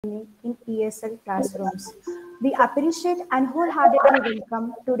in ESL classrooms. We appreciate and wholeheartedly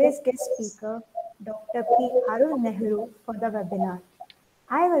welcome today's guest speaker, Dr. P. Arun Nehru, for the webinar.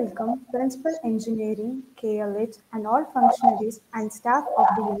 I welcome Principal Engineering, KLH, and all functionaries and staff of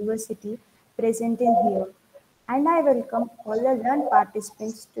the university present in here. And I welcome all the learned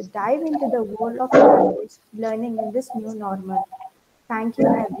participants to dive into the world of language learning in this new normal. Thank you,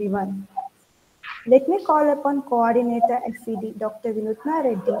 everyone. Let me call upon Coordinator FED, Dr. Vinutna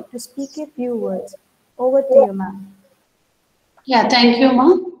Reddy, to speak a few words. Over to you, ma'am. Yeah, thank you,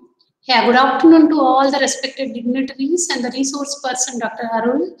 ma'am. Yeah, good afternoon to all the respected dignitaries and the resource person, Dr.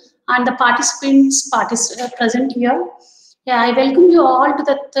 Arun, and the participants present here. Yeah, I welcome you all to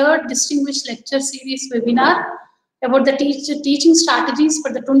the third distinguished lecture series webinar about the teaching strategies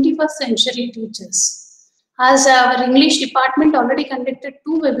for the 21st century teachers. As our English department already conducted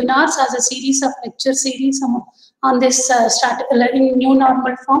 2 webinars as a series of lecture series on this in new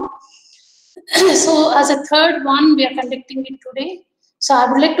normal form. So as a third one, we are conducting it today. So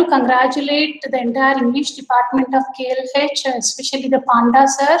I would like to congratulate the entire English department of KLH, especially the Panda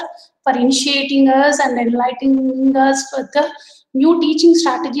sir, for initiating us and enlightening us for the new teaching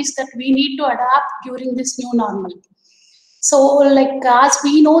strategies that we need to adapt during this new normal. So like as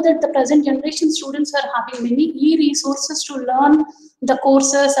we know that the present generation students are having many e-resources to learn the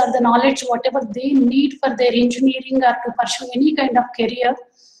courses or the knowledge, whatever they need for their engineering or to pursue any kind of career.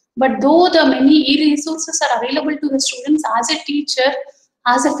 But though the many e-resources are available to the students, as a teacher,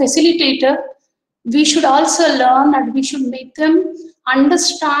 as a facilitator, we should also learn and we should make them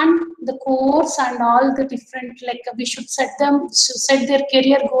understand the course and all the different, like we should set their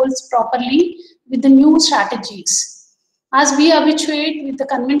career goals properly with the new strategies. As we habituate with the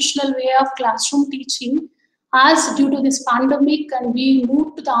conventional way of classroom teaching, as due to this pandemic and we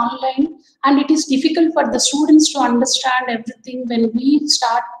move to the online, and it is difficult for the students to understand everything when we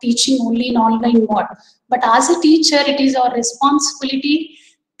start teaching only in online mode. But as a teacher, it is our responsibility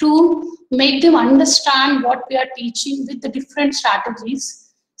to make them understand what we are teaching with the different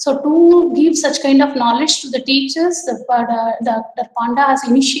strategies. So to give such kind of knowledge to the teachers, Dr. Panda has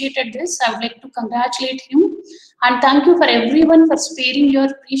initiated this. I would like to congratulate him. And thank you for everyone for sparing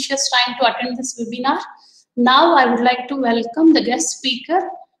your precious time to attend this webinar. Now I would like to welcome the guest speaker,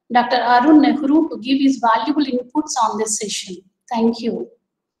 Dr. Arun Nehru, to give his valuable inputs on this session. Thank you.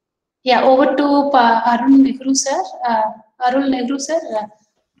 Yeah, over to Arun Nehru, sir. Arun Nehru, sir.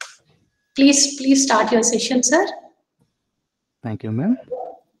 Please start your session, sir. Thank you, ma'am.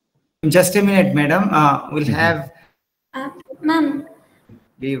 Just a minute, madam. We'll have ma'am.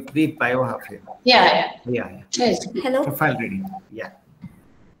 Brief bio of him. Yeah. Yes. Hello. Profile reading. Yeah.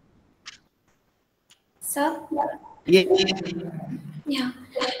 Sir. Yeah.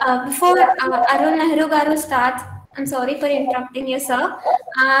 Before Arun Nehru Garu starts, I'm sorry for interrupting you, sir.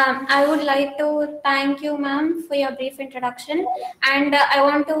 I would like to thank you, ma'am, for your brief introduction. And I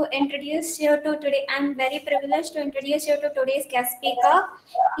want to introduce you to today. I'm very privileged to introduce you to today's guest speaker.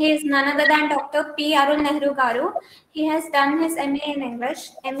 He is none other than Dr. P. Arun Nehru Garu. He has done his MA in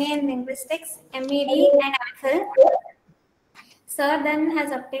English, MA in Linguistics, MEd, and MPhil. Sir then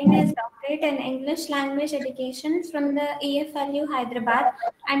has obtained his doctorate in English language education from the EFLU Hyderabad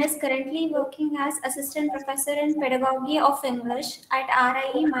and is currently working as assistant professor in pedagogy of English at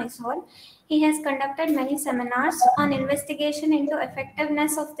RIE Mysore. He has conducted many seminars on investigation into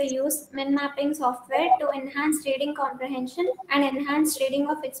effectiveness of the use min mapping software to enhance reading comprehension and enhance reading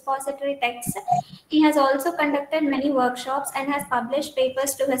of expository texts. He has also conducted many workshops and has published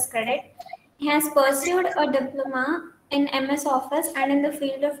papers to his credit. He has pursued a diploma in MS Office and in the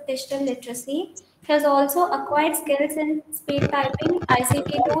field of digital literacy. He has also acquired skills in speed typing,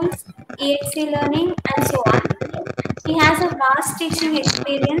 ICT tools, EXE learning, and so on. He has a vast teaching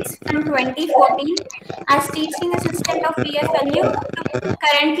experience from 2014 as teaching assistant of EFLU to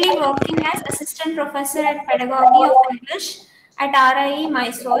currently working as assistant professor at pedagogy of English at RIE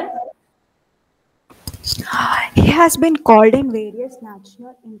Mysore. He has been called in various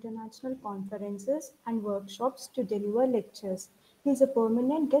national, international conferences and workshops to deliver lectures. He is a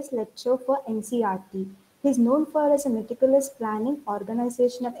permanent guest lecturer for NCRT. He is known for his meticulous planning,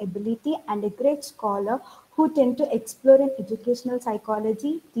 organizational ability, and a great scholar who tend to explore in educational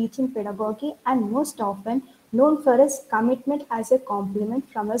psychology, teaching pedagogy, and most often known for his commitment as a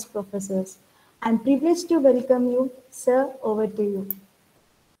compliment from his professors. I am privileged to welcome you, sir. Over to you.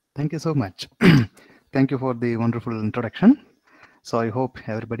 Thank you so much. Thank you for the wonderful introduction. So I hope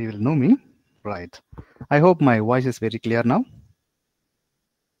everybody will know me. Right. I hope my voice is very clear now.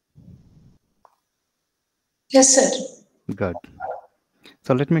 Yes, sir. Good.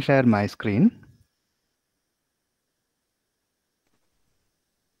 So let me share my screen.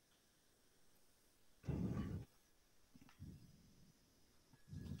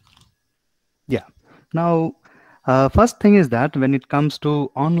 Now, first thing is that when it comes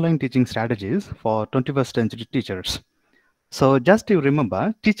to online teaching strategies for 21st century teachers, so just to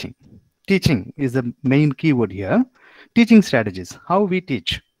remember, teaching is the main keyword here. Teaching strategies, how we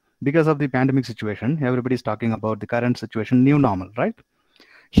teach. Because of the pandemic situation, everybody's talking about the current situation, new normal, right?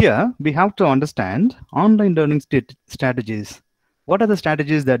 Here we have to understand online learning strategies. What are the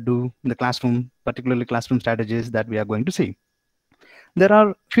strategies that do in the classroom, particularly classroom strategies that we are going to see? There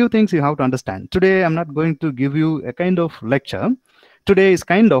are few things you have to understand. Today, I'm not going to give you a kind of lecture. Today is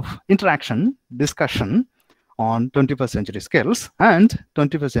kind of interaction, discussion on 21st century skills and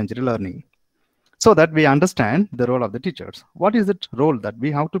 21st century learning, so that we understand the role of the teachers. What is the role that we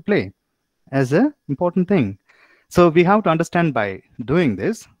have to play as an important thing? So we have to understand by doing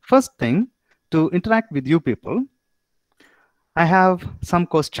this. First thing, to interact with you people, I have some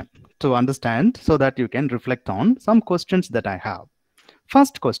question to understand so that you can reflect on some questions that I have.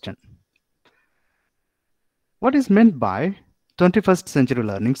 First question, what is meant by 21st century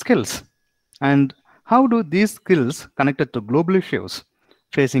learning skills? And how do these skills connected to global issues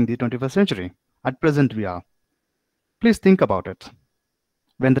facing the 21st century? At present we are. Please think about it.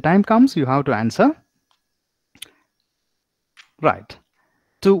 When the time comes, you have to answer. Right.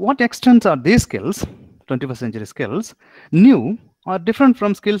 To what extent are these skills, 21st century skills, new or different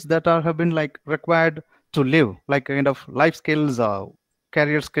from skills that have been like required to live, like kind of life skills or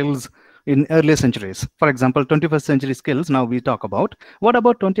career skills in earlier centuries? For example, 21st century skills now we talk about. What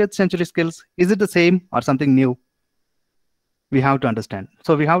about 20th century skills? Is it the same or something new? We have to understand.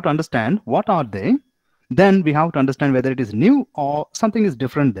 So we have to understand what are they. Then we have to understand whether it is new or something is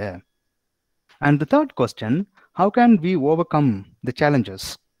different there. And the third question, how can we overcome the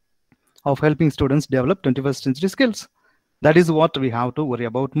challenges of helping students develop 21st century skills? That is what we have to worry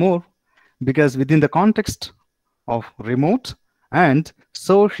about more, because within the context of remote and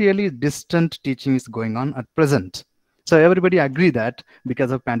socially distant teaching is going on at present. So everybody agree that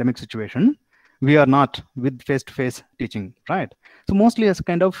because of pandemic situation, we are not with face-to-face teaching, right? So mostly as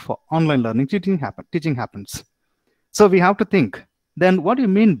kind of online learning, teaching happens. So we have to think, then what do you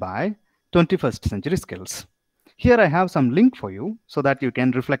mean by 21st century skills? Here I have some link for you so that you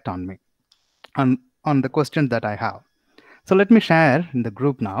can reflect on me, on the question that I have. So let me share in the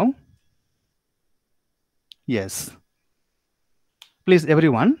group now. Yes. Please,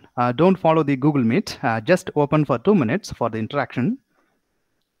 everyone, don't follow the Google Meet. Just open for 2 minutes for the interaction.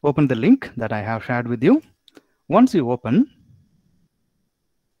 Open the link that I have shared with you. Once you open,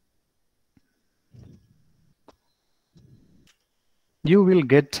 you will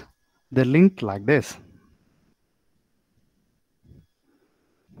get the link like this.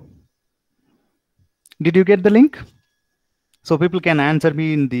 Did you get the link? So people can answer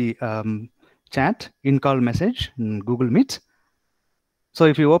me in the chat, in call message, in Google Meet. So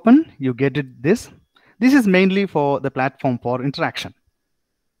if you open, you get it this. This is mainly for the platform for interaction.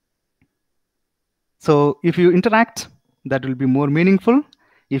 So if you interact, that will be more meaningful.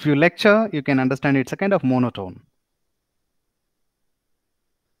 If you lecture, you can understand it's a kind of monotone.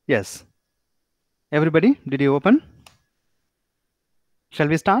 Yes. Everybody, did you open? Shall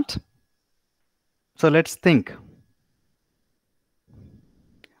we start? So let's think.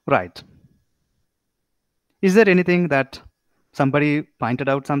 Right. Is there anything that somebody pointed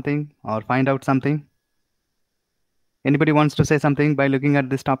out something or find out something? Anybody wants to say something by looking at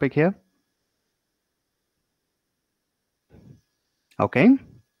this topic here? Okay.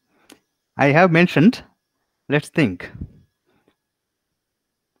 I have mentioned, let's think.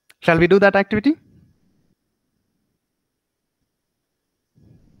 Shall we do that activity?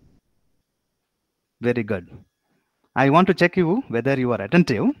 Very good. I want to check you whether you are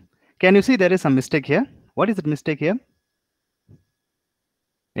attentive. Can you see there is some mistake here? What is the mistake here?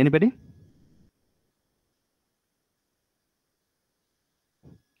 Anybody?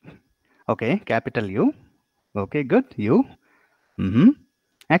 Okay, capital U. Okay, good. U.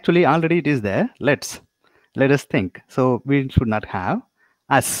 Actually, already it is there. Let us think. So we should not have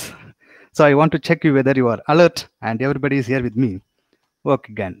us. So I want to check you whether you are alert and everybody is here with me. Work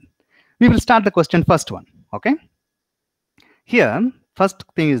again. We will start the question first one. Okay. Here, first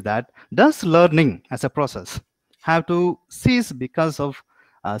thing is that, does learning as a process have to cease because of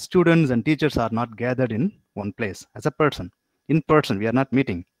students and teachers are not gathered in one place as a person? In person, we are not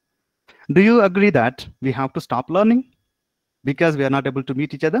meeting. Do you agree that we have to stop learning because we are not able to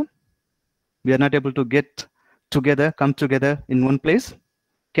meet each other? We are not able to get together, come together in one place?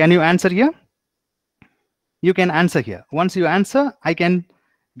 Can you answer here? You can answer here. Once you answer, I can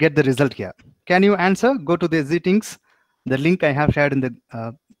get the result here. Can you answer? Go to the Ztings, the link I have shared in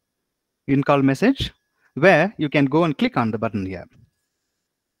the in-call message, where you can go and click on the button here.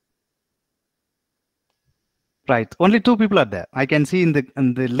 Right. Only 2 people are there. I can see in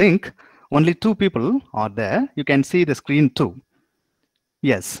the link, only 2 people are there. You can see the screen too.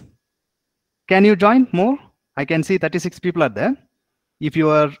 Yes. Can you join more? I can see 36 people are there. If you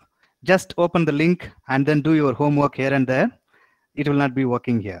are just open the link and then do your homework here and there, it will not be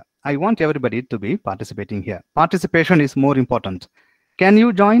working here. I want everybody to be participating here. Participation is more important. Can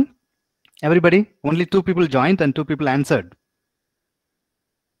you join? Everybody? Only 2 people joined and 2 people answered.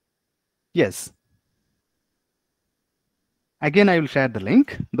 Yes. Again, I will share the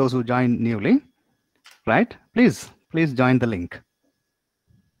link. Those who joined newly, right? Please join the link.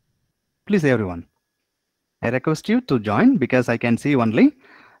 Please, everyone. I request you to join because I can see only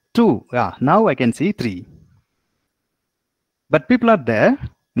 2. Yeah, now I can see 3. But people are there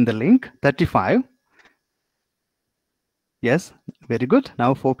in the link, 35. Yes, very good.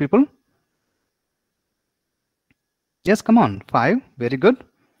 Now 4 people. Yes, come on, 5. Very good.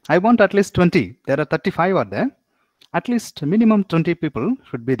 I want at least 20. There are 35 are there. At least minimum 20 people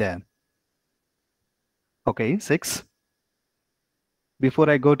should be there. Okay, 6. Before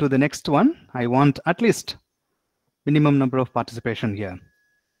I go to the next one, I want at least minimum number of participation here.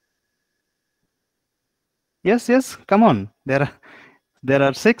 Yes, come on. There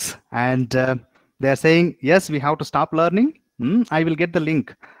are 6 and they are saying, yes, we have to stop learning. I will get the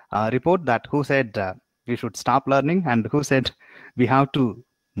link, report that who said we should stop learning and who said we have to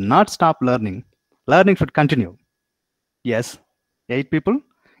not stop learning. Learning should continue. Yes, 8 people.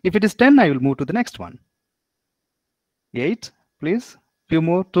 If it is 10, I will move to the next one. 8, please. Few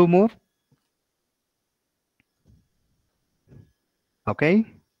more, 2 more. Okay,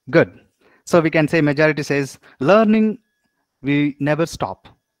 good. So we can say majority says learning, we never stop.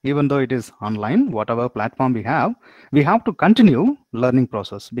 Even though it is online, whatever platform we have to continue learning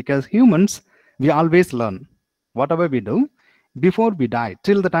process because humans, we always learn. Whatever we do, before we die,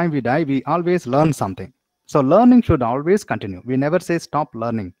 till the time we die, we always learn something. So learning should always continue. We never say stop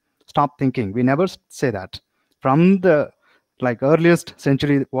learning, stop thinking. We never say that. From the earliest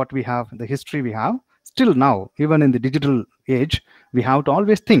century, what we have, the history we have, still now, even in the digital age, we have to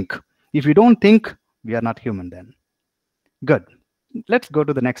always think. If we don't think, we are not human then. Good. Let's go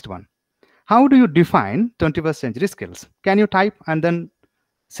to the next one. How do you define 21st century skills? Can you type and then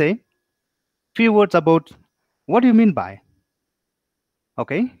say few words about what do you mean by?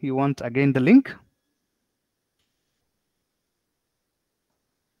 Okay, you want again the link?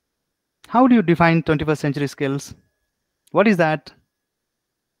 How do you define 21st century skills? What is that?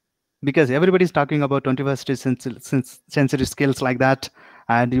 Because everybody is talking about 21st century skills like that,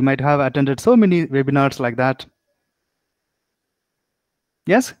 and you might have attended so many webinars like that.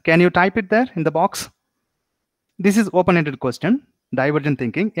 Yes, can you type it there in the box? This is open-ended question, divergent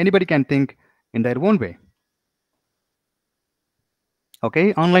thinking. Anybody can think in their own way.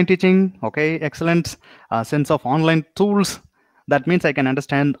 Okay, online teaching. Okay, excellent sense of online tools. That means I can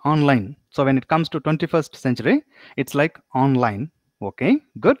understand online. So when it comes to 21st century, it's like online. Okay,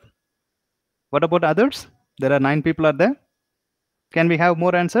 good. What about others? There are 9 people are there. Can we have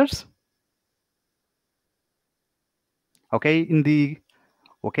more answers? Okay,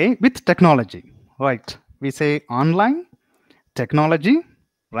 with technology, right? We say online, technology,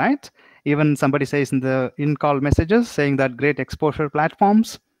 right? Even somebody says in the in-call messages saying that great exposure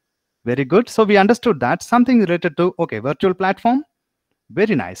platforms, very good. So we understood that something related to, okay, virtual platform,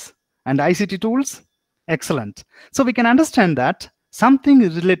 very nice. And ICT tools, excellent. So we can understand that something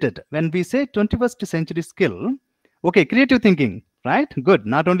is related. When we say 21st century skill, okay, creative thinking, right? Good.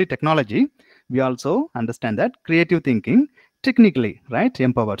 Not only technology, we also understand that creative thinking technically, right,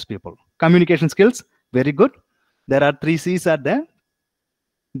 empowers people. Communication skills, very good. There are 3 C's are there.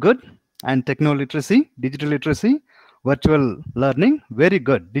 Good. And techno literacy, digital literacy, virtual learning, very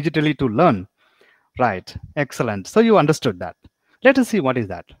good. Digitally to learn, right? Excellent. So you understood that. Let us see what is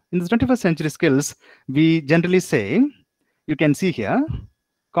that. In the 21st century skills, we generally say, you can see here,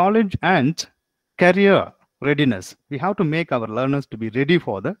 college and career readiness. We have to make our learners to be ready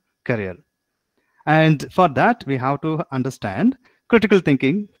for the career. And for that, we have to understand critical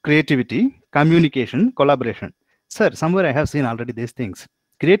thinking, creativity, communication, collaboration. Sir, somewhere I have seen already these things.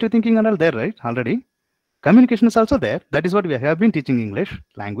 Creative thinking and all there, right? Already. Communication is also there. That is what we have been teaching English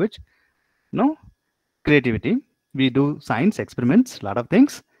language. No? Creativity. We do science, experiments, lot of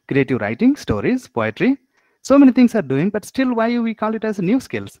things. Creative writing, stories, poetry. So many things are doing, but still why we call it as new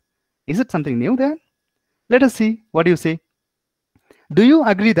skills? Is it something new there? Let us see. What do you say? Do you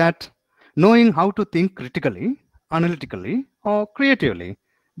agree that knowing how to think critically, analytically, or creatively,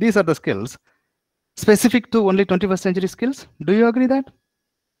 these are the skills specific to only 21st century skills? Do you agree that?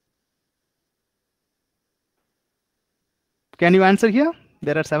 Can you answer here?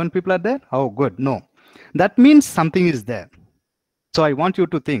 There are 7 people are there. Oh, good. No. That means something is there. So I want you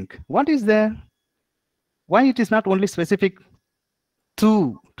to think, what is there? Why it is not only specific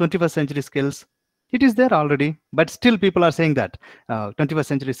to 21st century skills? It is there already, but still people are saying that 21st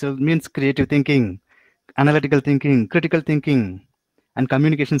century skills means creative thinking, analytical thinking, critical thinking, and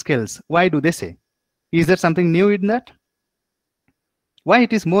communication skills. Why do they say? Is there something new in that? Why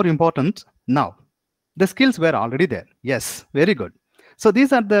it is more important now? The skills were already there. Yes, very good. So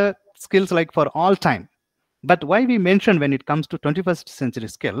these are the skills like for all time. But why we mention when it comes to 21st century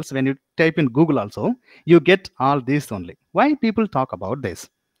skills, when you type in Google also, you get all these only. Why people talk about this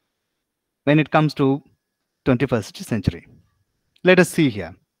when it comes to 21st century? Let us see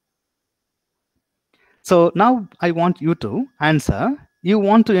here. So now I want you to answer. You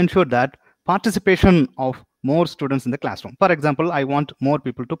want to ensure that participation of more students in the classroom. For example, I want more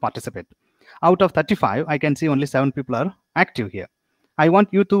people to participate. Out of 35, I can see only 7 people are active here. I want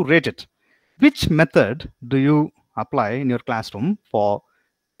you to rate it. Which method do you apply in your classroom for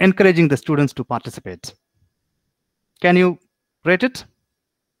encouraging the students to participate? Can you rate it?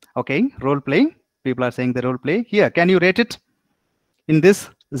 Okay, role play. People are saying the role play. Here, can you rate it? In this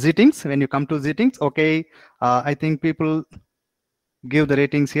Zittings, when you come to Zittings, okay, I think people give the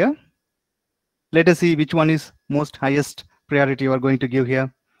ratings here. Let us see which one is most highest priority you are going to give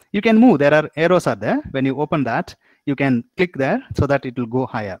here. You can move. There are arrows are there. When you open that, you can click there so that it will go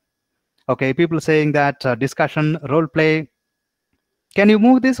higher. Okay, people saying that discussion, role play. Can you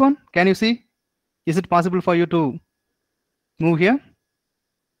move this one? Can you see? Is it possible for you to move here?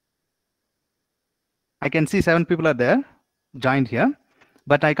 I can see 7 people are there, joined here,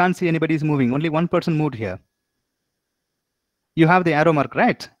 but I can't see anybody is moving. Only one person moved here. You have the arrow mark,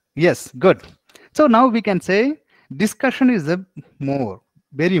 right? Yes, good. So now we can say discussion is a more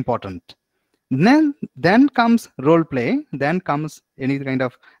very important. Then comes role play, then comes any kind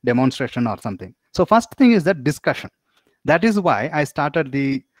of demonstration or something. So first thing is that discussion. That is why I started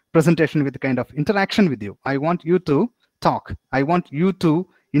the presentation with kind of interaction with you. I want you to talk. I want you to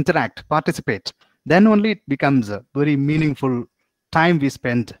interact, participate. Then only it becomes a very meaningful time we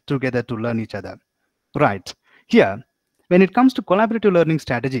spend together to learn each other. Right. Here, when it comes to collaborative learning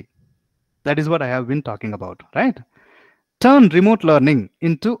strategy, that is what I have been talking about, right? Turn remote learning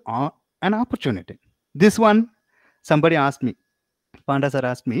into an opportunity. This one, somebody asked me, Panda sir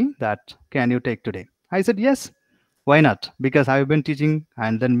asked me that, can you take today? I said, yes, why not? Because I've been teaching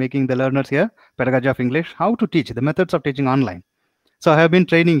and then making the learners here, pedagogy of English, how to teach, the methods of teaching online. So I have been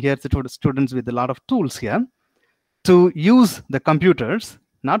training here students with a lot of tools here to use the computers,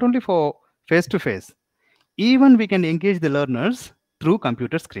 not only for face-to-face, even we can engage the learners through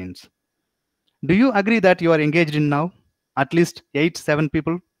computer screens. Do you agree that you are engaged in now? At least 7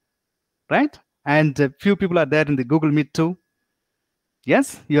 people, right? And a few people are there in the Google Meet too.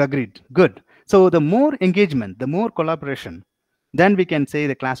 Yes, you agreed. Good. So the more engagement, the more collaboration, then we can say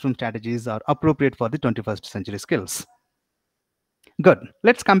the classroom strategies are appropriate for the 21st century skills. Good.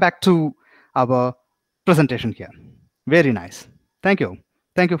 Let's come back to our presentation here. Very nice. Thank you.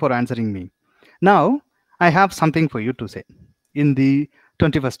 Thank you for answering me. Now, I have something for you to say in the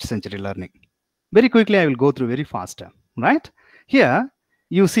 21st century learning. Very quickly, I will go through very fast, right? Here,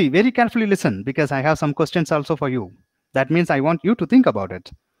 you see, very carefully listen, because I have some questions also for you. That means I want you to think about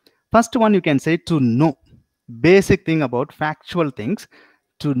it. First one, you can say to know. Basic thing about factual things,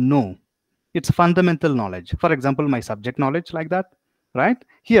 to know. It's fundamental knowledge. For example, my subject knowledge, like that, right?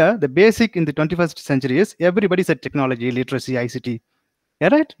 Here, the basic in the 21st century is everybody said technology, literacy, ICT. Yeah,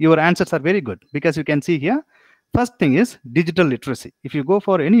 right? Your answers are very good, because you can see here, first thing is digital literacy. If you go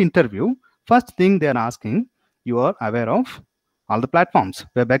for any interview, first thing they are asking, you are aware of all the platforms,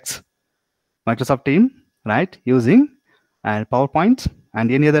 WebEx, Microsoft Teams, right? Using and PowerPoint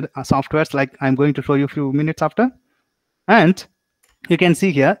and any other softwares like I'm going to show you a few minutes after. And you can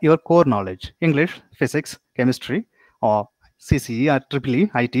see here your core knowledge, English, physics, chemistry, or CCE or EEE,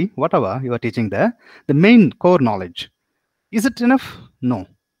 IT, whatever you are teaching there. The main core knowledge. Is it enough? No.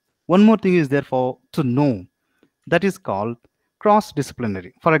 One more thing is therefore to know. That is called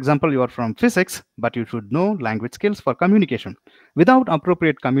cross-disciplinary. For example, you are from physics, but you should know language skills for communication. Without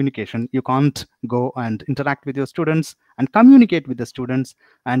appropriate communication, you can't go and interact with your students and communicate with the students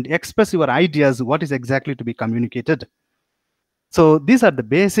and express your ideas, what is exactly to be communicated. So these are the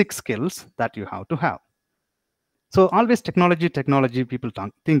basic skills that you have to have. So always technology, people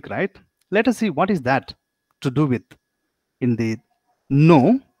think, right? Let us see what is that to do with in the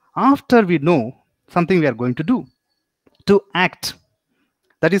know. After we know something we are going to do, to act.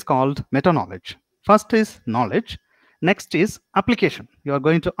 That is called meta-knowledge. First is knowledge. Next is application. You are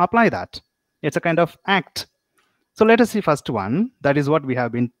going to apply that. It's a kind of act. So let us see first one. That is what we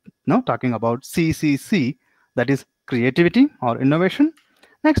have been No, talking about CCC, that is creativity or innovation.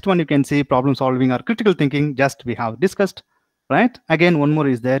 Next one you can see problem solving or critical thinking, just we have discussed, right? Again, one more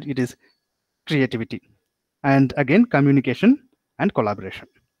is there, it is creativity. And again, communication and collaboration.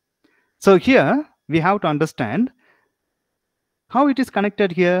 So here we have to understand how it is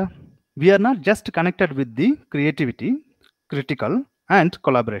connected here. We are not just connected with the creativity, critical and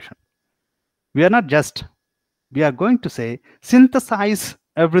collaboration. We are not just, we are going to say synthesize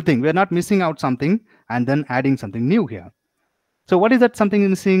everything. We are not missing out something and then adding something new here. So what is that something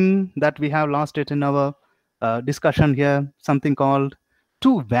missing that we have lost it in our discussion here? Something called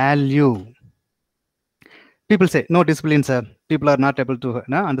to value. People say no discipline, sir. People are not able to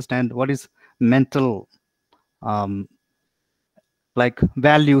understand what is mental like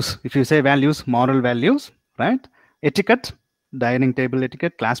values. If you say values, moral values, right? Etiquette, dining table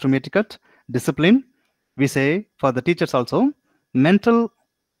etiquette, classroom etiquette, discipline. We say for the teachers also, mental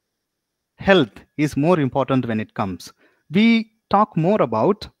health is more important when it comes. We talk more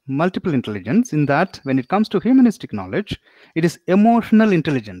about multiple intelligence in that when it comes to humanistic knowledge, it is emotional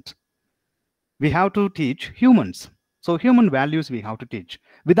intelligence. We have to teach humans. So human values we have to teach.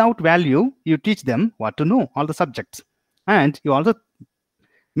 Without value, you teach them what to know, all the subjects. And you also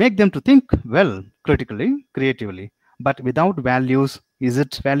make them to think well, critically, creatively. But without values, is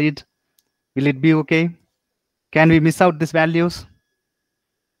it valid? Will it be okay? Can we miss out these values?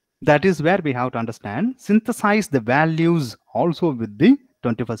 That is where we have to understand, synthesize the values also with the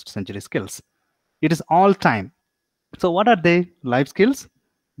 21st century skills. It is all time. So what are they? Life skills,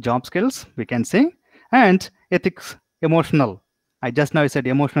 job skills, we can say, and ethics, emotional. I just now said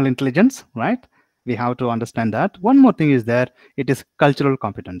emotional intelligence, right? We have to understand that. One more thing is there, it is cultural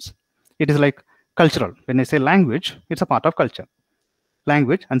competence. It is like cultural. When I say language, it's a part of culture.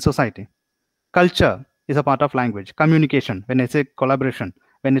 Language and society. Culture is a part of language. Communication, when I say collaboration,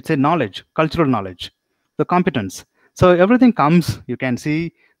 when it's a knowledge, cultural knowledge, the competence. So everything comes, you can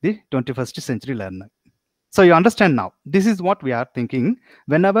see the 21st century learner. So you understand now, this is what we are thinking.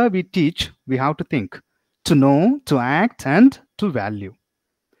 Whenever we teach, we have to think, to know, to act, and to value.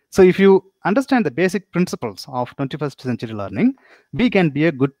 So if you understand the basic principles of 21st century learning, we can be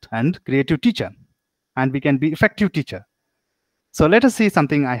a good and creative teacher, and we can be effective teacher. So let us see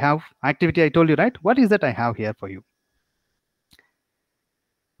something I have, activity I told you, right? What is that I have here for you?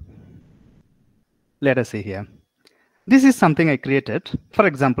 Let us see here. This is something I created. For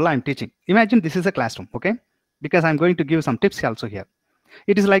example, I'm teaching. Imagine this is a classroom, okay? Because I'm going to give some tips also here.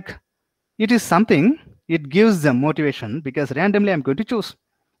 It is like, it is something, it gives them motivation because randomly I'm going to choose.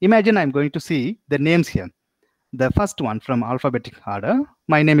 Imagine I'm going to see the names here. The first one from alphabetic order,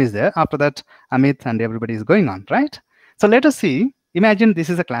 my name is there. After that, Amit and everybody is going on, right? So let us see, imagine this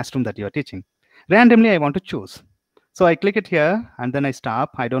is a classroom that you are teaching. Randomly, I want to choose. So I click it here and then I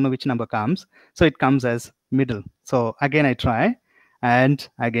stop. I don't know which number comes. So it comes as middle. So again, I try and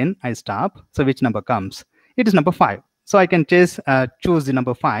again, I stop. So which number comes? It is number 5. So I can choose the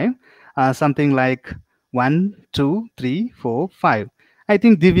number 5, something like 1, 2, 3, 4, 5. I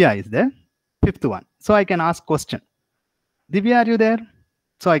think Divya is there, 5th one. So I can ask question. Divya, are you there?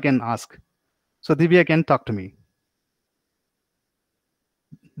 So I can ask. So Divya can talk to me.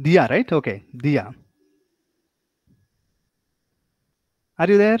 Diya, right? Okay, Diya. Are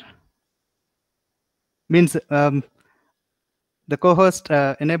you there? Means the co-host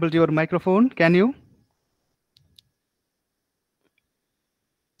enabled your microphone. Can you?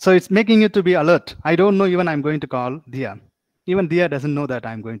 So it's making you to be alert. I don't know even I'm going to call Diya. Even Diya doesn't know that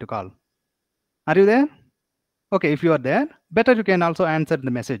I'm going to call. Are you there? Okay, if you are there, better you can also answer the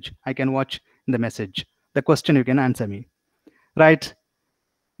message. I can watch the message. The question you can answer me. Right?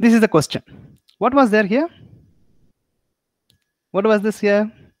 This is the question. What was there here? What was this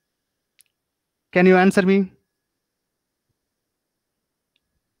here? Can you answer me?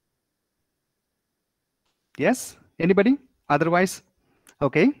 Yes? Anybody? Otherwise?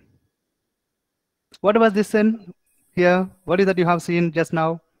 Okay. What was this in here? What is that you have seen just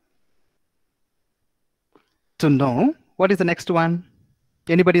now? To know. What is the next one?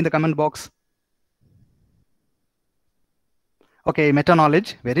 Anybody in the comment box? Okay, meta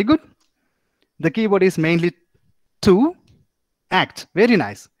knowledge. Very good. The keyword is mainly to act. Very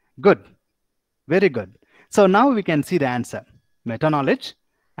nice. Good. Very good. So now we can see the answer. Meta knowledge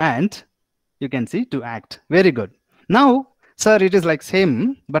and you can see to act. Very good. Now, sir, it is like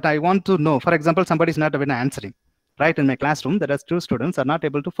same, but I want to know, for example, somebody is not even answering. Right, in my classroom, there are 2 students are not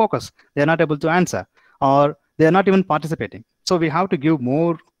able to focus. They are not able to answer or they are not even participating. So we have to give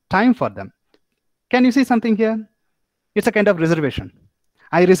more time for them. Can you see something here? It's a kind of reservation.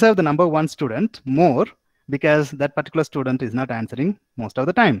 I reserve the number 1 student more because that particular student is not answering most of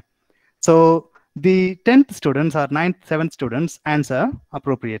the time. So the 10th students or 9th, 7th students answer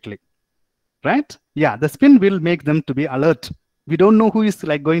appropriately, right? Yeah, the spin will make them to be alert. We don't know who is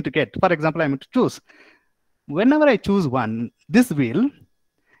like going to get. For example, I'm going to choose. Whenever I choose one, this wheel,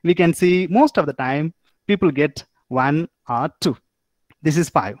 we can see most of the time people get 1 or 2. This is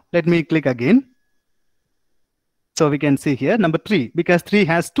 5. Let me click again. So we can see here number 3, because 3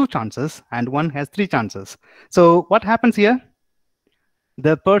 has 2 chances and 1 has 3 chances. So what happens here?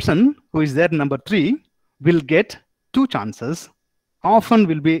 The person who is there number 3 will get 2 chances, often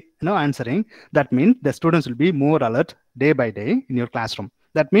will be answering. That means the students will be more alert day by day in your classroom.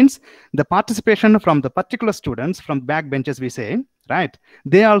 That means the participation from the particular students from back benches, we say, right?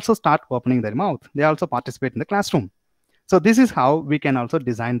 They also start opening their mouth. They also participate in the classroom. So this is how we can also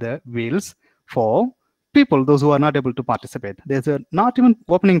design the wheels for people, those who are not able to participate. They're not even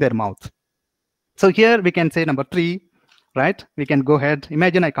opening their mouth. So here we can say number 3, right? We can go ahead.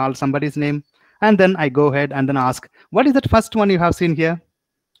 Imagine I call somebody's name and then I go ahead and then ask, what is that first one you have seen here?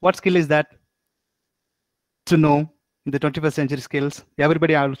 What skill is that? To know in the 21st century skills.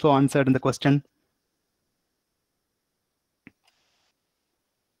 Everybody also answered in the question.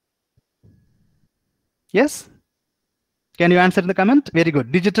 Yes? Can you answer in the comment? Very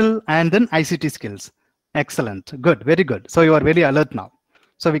good. Digital and then ICT skills. Excellent. Good. Very good. So you are very alert now.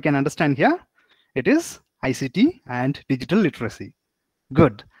 So we can understand here. It is ICT and digital literacy.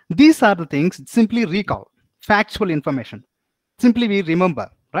 Good. These are the things. Simply recall. Factual information. Simply we remember,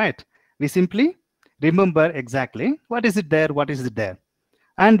 right? We simply remember exactly what is it there, what is it there.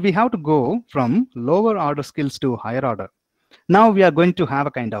 And we have to go from lower order skills to higher order. Now we are going to have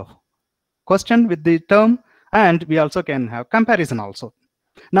a kind of question with the term, and we also can have comparison also.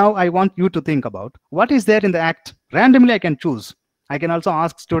 Now I want you to think about what is there in the act. Randomly I can choose. I can also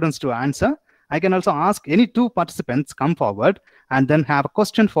ask students to answer. I can also ask any 2 participants come forward and then have a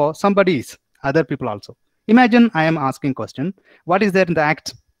question for somebody's other people also. Imagine I am asking question. What is there in the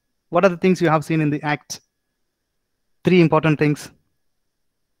act? What are the things you have seen in the act? 3 important things.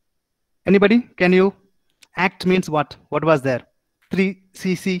 Anybody? Can you? Act means what? What was there?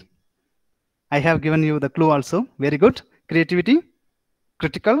 3CC. I have given you the clue also. Very good. Creativity.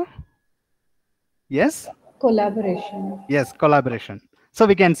 Critical. Yes. Collaboration. Yes, collaboration. So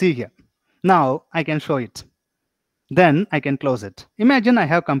we can see here. Now I can show it. Then I can close it. Imagine I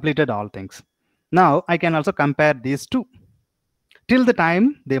have completed all things. Now I can also compare these 2. Till the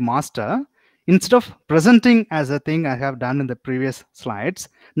time they master, instead of presenting as a thing I have done in the previous slides,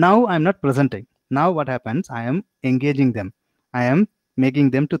 now I'm not presenting. Now what happens? I am engaging them. I am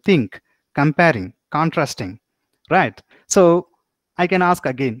making them to think, comparing, contrasting, right? So I can ask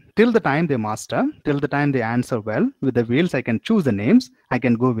again, till the time they master, till the time they answer well with the wheels, I can choose the names. I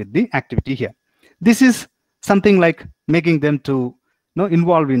can go with the activity here. This is something like making them to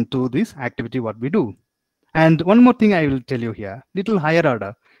involve into this activity, what we do. And one more thing I will tell you here, little higher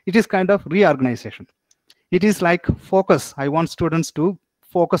order. It is kind of reorganization. It is like focus. I want students to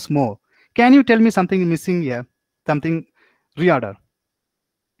focus more. Can you tell me something missing here? Something reorder.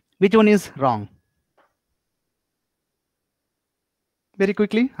 Which one is wrong? Very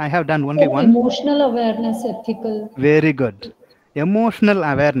quickly, I have done only one. Emotional awareness, ethical. Very good. Emotional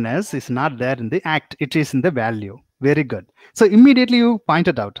awareness is not there in the act. It is in the value. Very good. So immediately you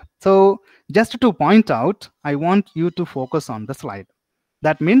pointed out. So just to point out, I want you to focus on the slide.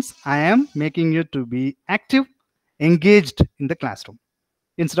 That means I am making you to be active, engaged in the classroom.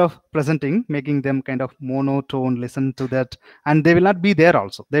 Instead of presenting, making them kind of monotone, listen to that, and they will not be there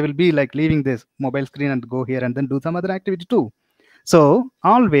also. They will be like leaving this mobile screen and go here and then do some other activity too. So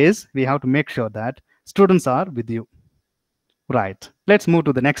always we have to make sure that students are with you. Right. Let's move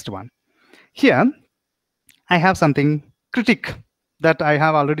to the next one. Here, I have something critique that I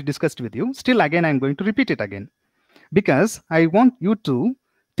have already discussed with you. Still, again, I'm going to repeat it again, because I want you to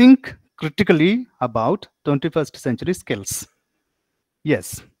think critically about 21st century skills.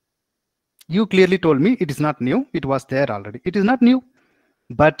 Yes, you clearly told me it is not new. It was there already. It is not new,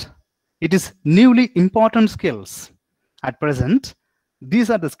 but it is newly important skills. At present, these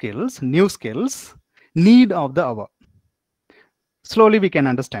are the skills, new skills, need of the hour. Slowly we can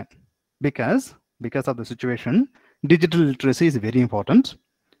understand, because of the situation, digital literacy is very important.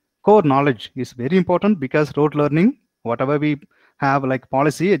 Core knowledge is very important, because rote learning, whatever we have like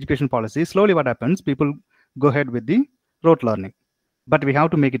policy, education policy, slowly what happens, people go ahead with the rote learning. But we have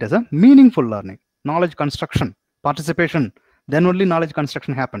to make it as a meaningful learning, knowledge construction, participation. Then only knowledge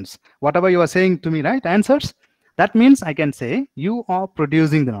construction happens. Whatever you are saying to me, right, answers, that means I can say you are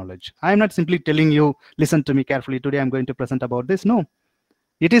producing the knowledge. I am not simply telling you, listen to me carefully, today I'm going to present about this. No,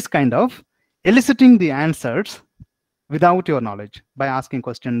 it is kind of eliciting the answers without your knowledge by asking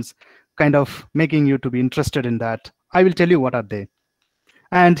questions, kind of making you to be interested in that. I will tell you what are they.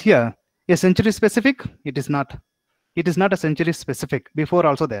 And here, a century specific, it is not. It is not a century specific. Before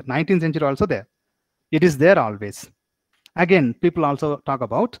also there, 19th century also there. It is there always. Again, people also talk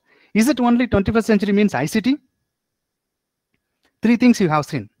about, is it only 21st century means ICT? Three things you have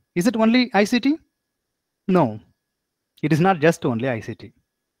seen. Is it only ICT? No, it is not just only ICT.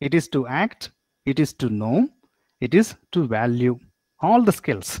 It is to act, it is to know, it is to value all the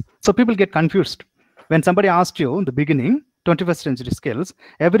skills. So people get confused. When somebody asked you in the beginning, 21st century skills,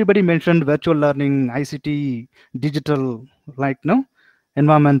 everybody mentioned virtual learning, ICT, digital, like no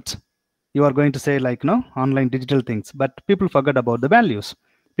environment. You are going to say like no online digital things, but people forget about the values.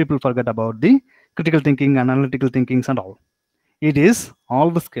 People forget about the critical thinking, analytical thinkings and all. It is all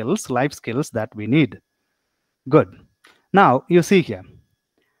the skills, life skills that we need. Good. Now you see here,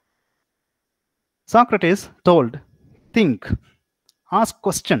 Socrates told, think, ask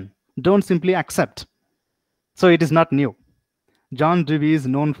question, don't simply accept. So it is not new. John Dewey is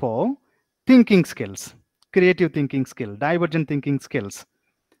known for thinking skills, creative thinking skill, divergent thinking skills.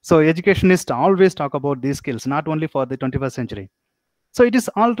 So educationists always talk about these skills, not only for the 21st century. So it is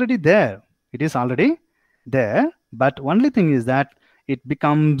already there. It is already there. But only thing is that it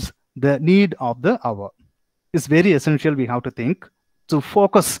becomes the need of the hour. It's very essential. We have to think to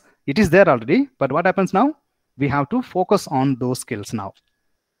focus. It is there already. But what happens now? We have to focus on those skills now.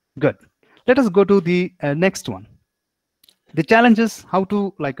 Good. Let us go to the next one. The challenge is how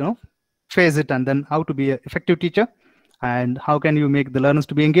to face it, and then how to be an effective teacher, and how can you make the learners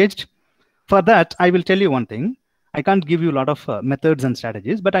to be engaged. For that, I will tell you one thing. I can't give you a lot of methods and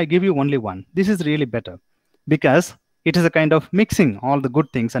strategies, but I give you only one. This is really better because it is a kind of mixing all the good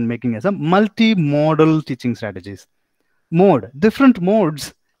things and making as a multi-modal teaching strategies. Different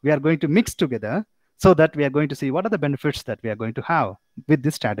modes we are going to mix together so that we are going to see what are the benefits that we are going to have with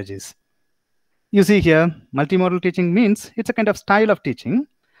these strategies. You see here, multimodal teaching means it's a kind of style of teaching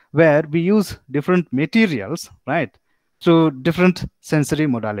where we use different materials, right, through different sensory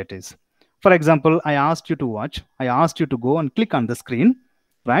modalities. For example, I asked you to watch, I asked you to go and click on the screen,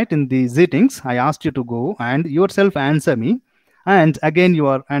 right? In the Zeetings, I asked you to go and yourself answer me. And again, you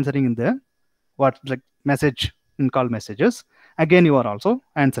are answering in the message in call messages. Again, you are also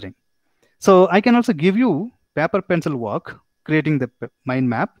answering. So I can also give you paper pencil work, creating the mind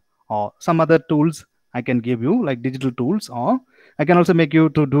map, or some other tools I can give you, like digital tools, or I can also make you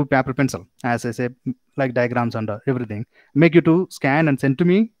to do paper pencil, as I say, like diagrams and everything, make you to scan and send to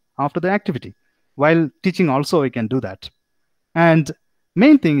me after the activity. While teaching also, I can do that. And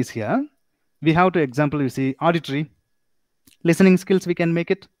main thing is here, we have to example, you see, auditory, listening skills, we can make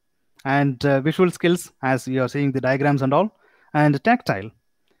it, and visual skills, as you are seeing the diagrams and all, and tactile,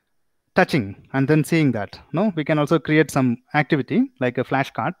 touching and then seeing that. No, we can also create some activity like a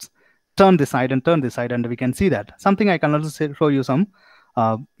flashcards, turn this side and turn this side, and we can see that. Something I can also show you some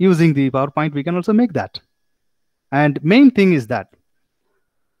using the PowerPoint, we can also make that. And main thing is that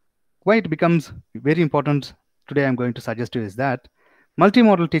why it becomes very important today, I'm going to suggest you is that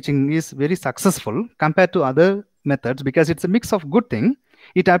multimodal teaching is very successful compared to other methods because it's a mix of good thing.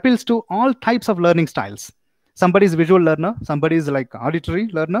 It appeals to all types of learning styles. Somebody is visual learner, somebody is like auditory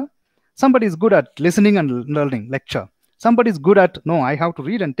learner, somebody is good at listening and learning lecture, somebody is good at no, I have to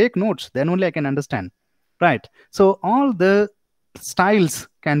read and take notes, then only I can understand, right? So all the styles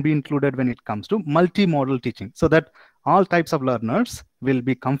can be included when it comes to multimodal teaching, so that all types of learners will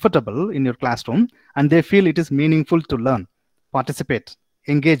be comfortable in your classroom and they feel it is meaningful to learn, participate,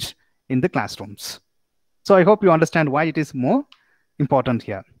 engage in the classrooms. So I hope you understand why it is more important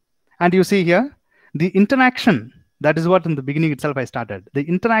here. And you see here, the interaction, that is what in the beginning itself I started. The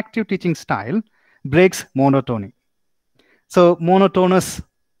interactive teaching style breaks monotony. So monotonous,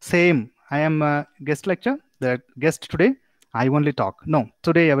 same. I am a guest lecture, the guest today, I only talk. No,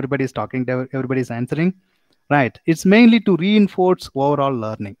 today everybody is talking, everybody is answering, right? It's mainly to reinforce overall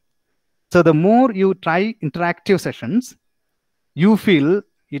learning. So the more you try interactive sessions, you feel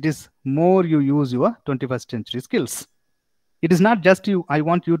it is more you use your 21st century skills. It is not just you, I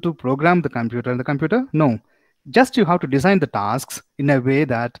want you to program the computer. No, just you have to design the tasks in a way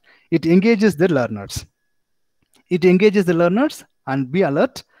that it engages the learners. It engages the learners and be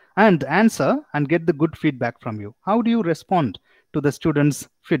alert and answer and get the good feedback from you. How do you respond to the students'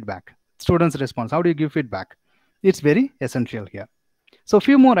 feedback? Students' response, how do you give feedback? It's very essential here. So a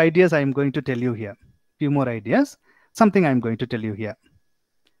few more ideas I'm going to tell you here. Few more ideas, something I'm going to tell you here.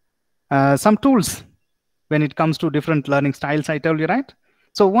 Some tools when it comes to different learning styles, I tell you, right?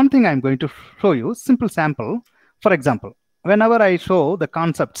 So one thing I'm going to show you, simple sample. For example, whenever I show the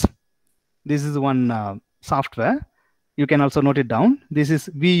concepts, this is one software. You can also note it down. This is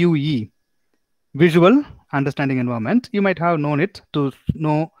VUE, visual understanding environment. You might have known it to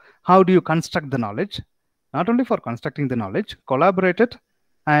know how do you construct the knowledge, not only for constructing the knowledge, collaborate it,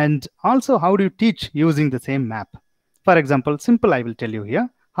 and also how do you teach using the same map. For example, simple, I will tell you here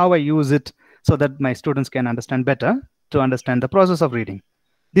how I use it so that my students can understand better to understand the process of reading.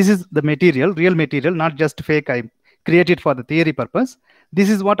 This is the material, real material, not just fake. I create it for the theory purpose. This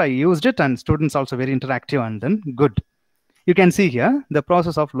is what I used it, and students also very interactive and then good. You can see here the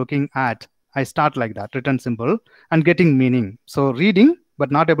process of looking at. I start like that, written symbol, and getting meaning. So reading,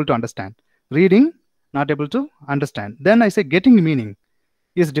 but not able to understand. Reading, not able to understand. Then I say getting meaning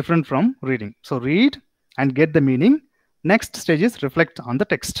is different from reading. So read and get the meaning. Next stage is reflect on the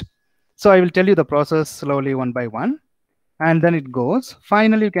text. So I will tell you the process slowly one by one, and then it goes.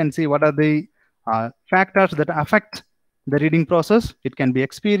 Finally, you can see what are the factors that affect the reading process. It can be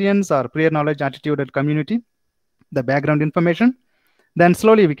experience or prior knowledge, attitude, and community, the background information. Then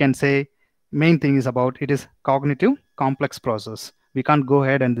slowly we can say main thing is about it is cognitive complex process. We can't go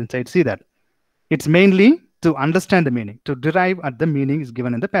ahead and then say see that. It's mainly to understand the meaning, to derive at the meaning is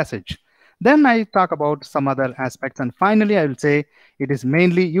given in the passage. Then I talk about some other aspects, and finally I will say it is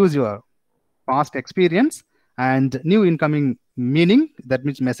mainly use your past experience and new incoming meaning, that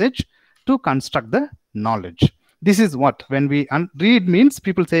means message, to construct the knowledge. This is what when we read means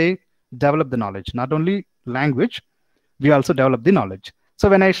people say develop the knowledge, not only language, we also develop the knowledge. So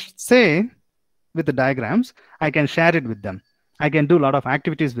when I say with the diagrams, I can share it with them. I can do a lot of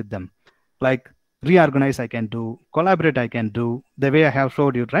activities with them, like reorganize I can do, collaborate I can do, the way I have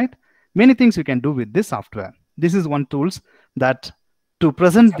showed you, right? Many things you can do with this software. This is one tools that to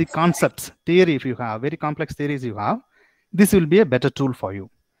present the concepts, theory, if you have very complex theories you have, this will be a better tool for you.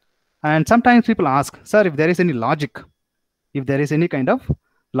 And sometimes people ask, sir, if there is any logic, if there is any kind of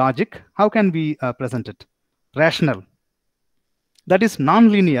logic, how can we present it? Rational. That is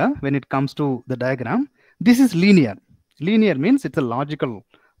non-linear when it comes to the diagram. This is linear. Linear means it's a logical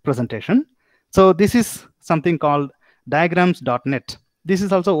presentation. So this is something called diagrams.net. This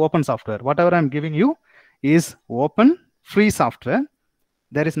is also open software. Whatever I'm giving you is open, free software.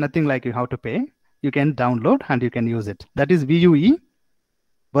 There is nothing like you have to pay. You can download and you can use it. That is VUE,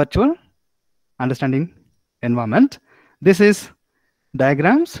 Virtual Understanding Environment. This is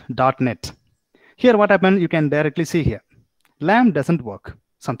diagrams.net. Here what happened, you can directly see here. LAM doesn't work.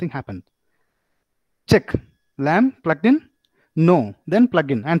 Something happened. Check. LAM plugged in? No. Then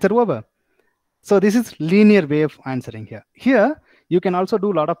plug in. Answer over. So this is linear way of answering here. Here, you can also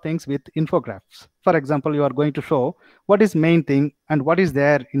do a lot of things with infographics. For example, you are going to show what is main thing and what is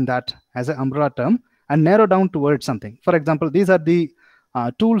there in that as an umbrella term and narrow down towards something. For example, these are the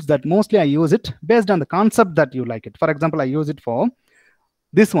tools that mostly I use it based on the concept that you like it. For example, I use it for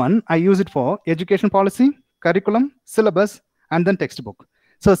this one. I use it for education policy, curriculum, syllabus, and then textbook.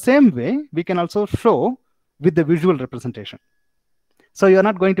 So same way, we can also show with the visual representation. So you're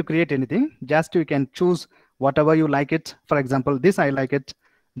not going to create anything, just you can choose whatever you like it. For example, this I like it,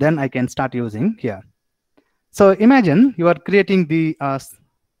 then I can start using here. So imagine you are creating the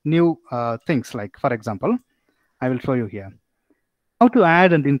new things, like for example, I will show you here. How to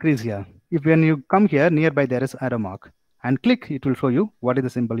add and increase here. If when you come here, nearby there is arrow mark and click, it will show you what is the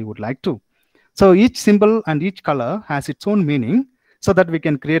symbol you would like to. So each symbol and each color has its own meaning so that we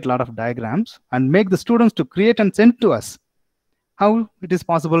can create a lot of diagrams and make the students to create and send to us. How it is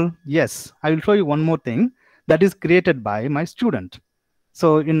possible? Yes, I will show you one more thing that is created by my student.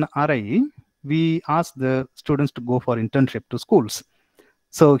 So in RIE, we ask the students to go for internship to schools.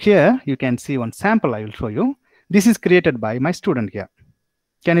 So here you can see one sample I will show you. This is created by my student here.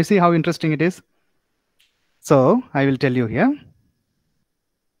 Can you see how interesting it is? So I will tell you here.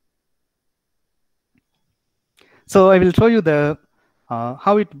 So I will show you the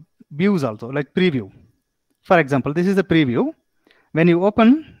how it views also, like preview. For example, this is a preview. When you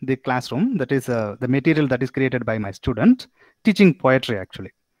open the classroom, that is the material that is created by my student, teaching poetry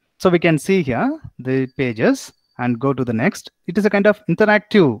actually. So we can see here the pages and go to the next. It is a kind of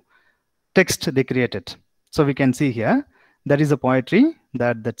interactive text they created. So we can see here, that is a poetry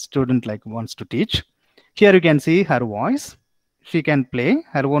that student like wants to teach. Here you can see her voice. She can play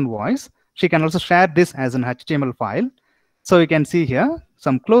her own voice. She can also share this as an HTML file. So you can see here,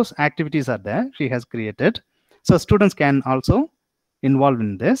 some close activities are there she has created. So students can also involve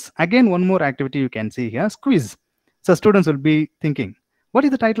in this. Again, one more activity you can see here, quiz. So students will be thinking, what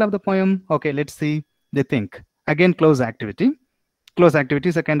is the title of the poem? Okay, let's see, they think. Again, close activity. Close activity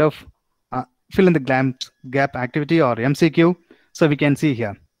is a kind of fill in the gap activity or MCQ. So we can see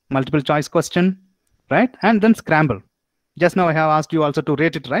here, multiple choice question, right? And then scramble. Just now I have asked you also to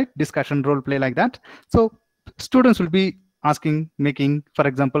rate it, right? Discussion, role play, like that. So Students will be asking, making, for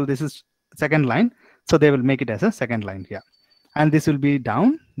example, this is second line. So they will make it as a second line here. And this will be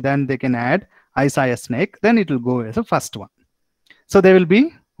down. Then they can add, I saw a snake. Then it will go as a first one. So they will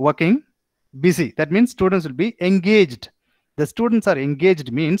be working busy. That means students will be engaged. The students are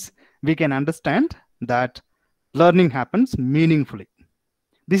engaged means we can understand that learning happens meaningfully.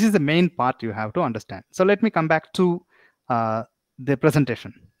 This is the main part you have to understand. So let me come back to the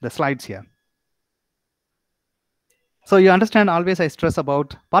presentation, the slides here. So you understand, always I stress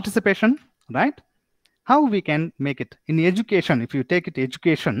about participation, right? How we can make it in education. If you take it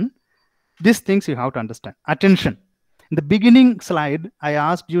education, these things you have to understand. Attention. In the beginning slide, I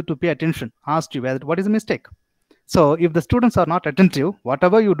asked you to pay attention, asked you what is a mistake. So if the students are not attentive,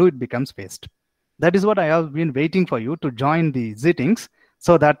 whatever you do, it becomes waste. That is what I have been waiting for you to join the Zittings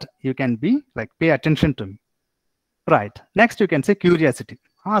so that you can be like, pay attention to me. Right. Next, you can say curiosity.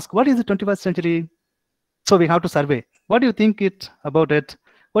 Ask, what is the 21st century? So we have to survey. What do you think about it?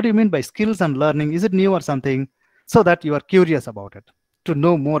 What do you mean by skills and learning? Is it new or something? So that you are curious about it, to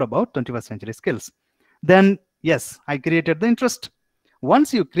know more about 21st century skills. Then, yes, I created the interest.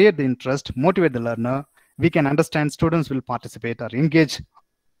 Once you create the interest, motivate the learner, we can understand students will participate or engage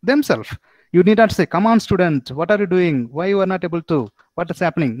themselves. You need not say, come on, student, what are you doing? Why you are not able to? What is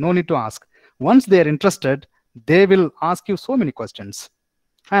happening? No need to ask. Once they are interested, they will ask you so many questions.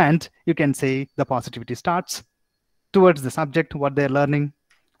 And you can say the positivity starts towards the subject, what they're learning.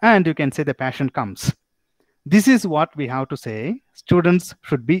 And you can say the passion comes. This is what we have to say. Students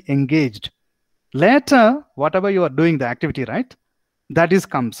should be engaged. Later, whatever you are doing, the activity, right? That is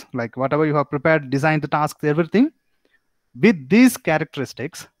comes, like whatever you have prepared, designed the tasks, everything. With these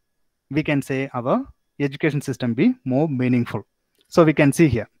characteristics, we can say our education system be more meaningful. So we can see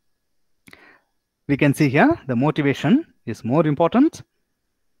here. We can see here the motivation is more important,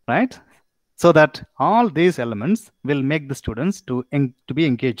 right? So that all these elements will make the students to be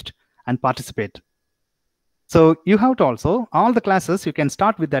engaged and participate. So you have to also, all the classes, you can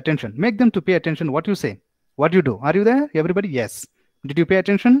start with the attention. Make them to pay attention what you say, what you do. Are you there, everybody? Yes. Did you pay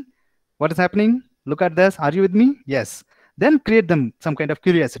attention? What is happening? Look at this. Are you with me? Yes. Then create them some kind of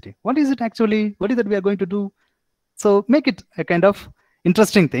curiosity. What is it actually? What is it we are going to do? So make it a kind of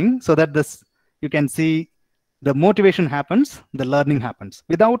interesting thing so that this you can see the motivation happens, the learning happens.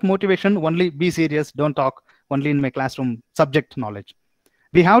 Without motivation, only be serious, don't talk, only in my classroom subject knowledge.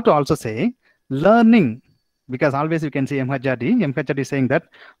 We have to also say learning, because always you can see MHRD is saying that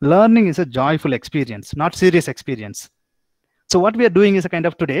learning is a joyful experience, not serious experience. So what we are doing is a kind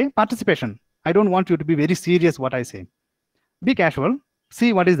of today participation. I don't want you to be very serious what I say. Be casual,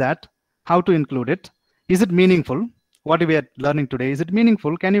 see what is that, how to include it. Is it meaningful? What we are learning today, is it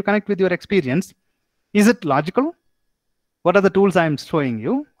meaningful? Can you connect with your experience? Is it logical? What are the tools I'm showing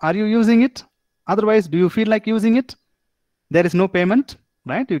you? Are you using it? Otherwise, do you feel like using it? There is no payment,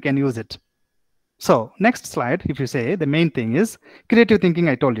 right? You can use it. So next slide, if you say the main thing is creative thinking,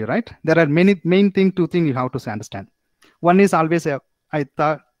 I told you, right? There are many main thing, two things you have to understand. One is always, I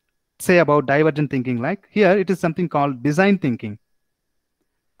thought, say about divergent thinking, like here it is something called design thinking.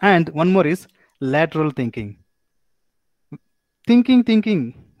 And one more is lateral thinking.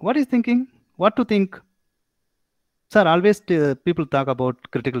 Thinking. What is thinking? What to think? Sir, always people talk about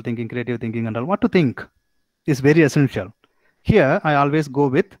critical thinking, creative thinking and all. What to think is very essential. Here, I always go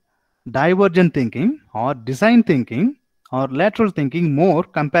with divergent thinking or design thinking or lateral thinking more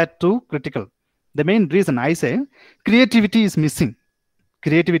compared to critical. The main reason I say creativity is missing.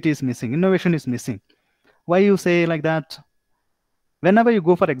 Creativity is missing. Innovation is missing. Why you say like that? Whenever you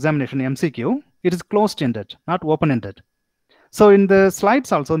go for examination, MCQ, it is closed-ended, not open-ended. So in the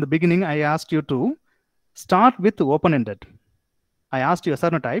slides also, in the beginning, I asked you to start with open-ended. I asked you a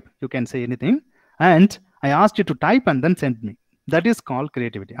certain type, you can say anything, and I asked you to type and then send me. That is called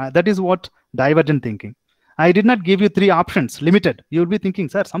creativity. That is what divergent thinking. I did not give you 3 options, limited. You will be thinking,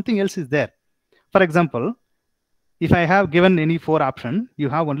 sir, something else is there. For example, if I have given any 4 option, you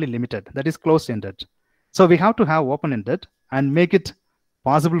have only limited. That is closed-ended. So we have to have open-ended and make it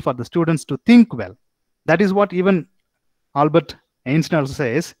possible for the students to think well. That is what even Albert Einstein also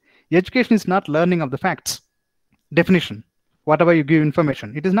says, education is not learning of the facts. Definition, whatever you give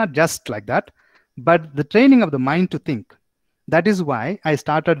information, it is not just like that, but the training of the mind to think. That is why I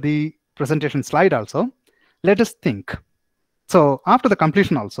started the presentation slide also. Let us think. So after the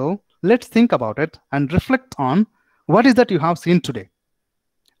completion also, let's think about it and reflect on what is that you have seen today.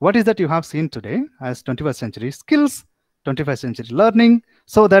 What is that you have seen today as 21st century skills, 21st century learning,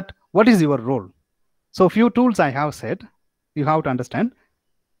 so that what is your role? So few tools I have said, you have to understand.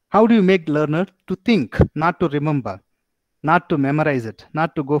 How do you make learner to think, not to remember, not to memorize it,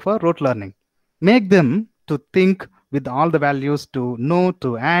 not to go for rote learning? Make them to think with all the values, to know,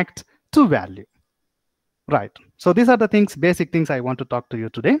 to act, to value. Right. So these are the things, basic things I want to talk to you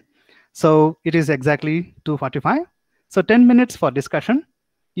today. So it is exactly 2:45. So 10 minutes for discussion.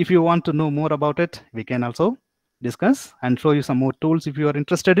 If you want to know more about it, we can also discuss and show you some more tools if you are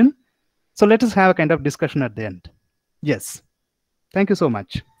interested in. So let us have a kind of discussion at the end. Yes. Thank you so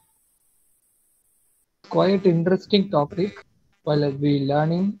much. Quite interesting topic while I'll be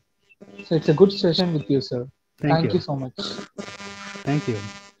learning. So it's a good session with you, sir. Thank you so much. Thank you.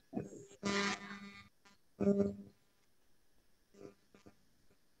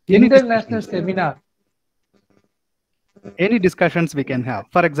 International seminar. Any discussions we can have.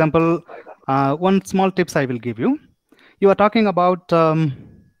 For example, one small tips I will give you. You are talking about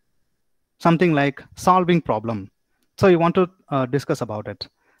something like solving problem. So you want to discuss about it.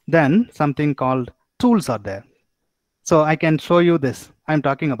 Then something called tools are there. So I can show you this. I'm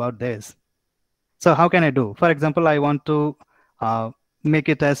talking about this. So how can I do? For example, I want to make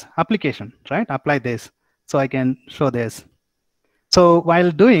it as application, right? Apply this. So I can show this. So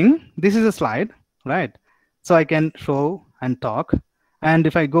while doing, this is a slide, right? So I can show and talk. And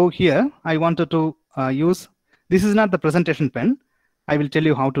if I go here, I wanted to use, this is not the presentation pen. I will tell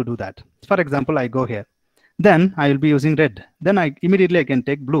you how to do that. For example, I go here. Then I will be using red. Then I immediately can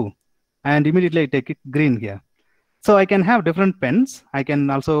take blue. And immediately I take green here. So I can have different pens. I can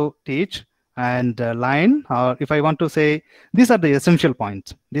also teach and line, or if I want to say, these are the essential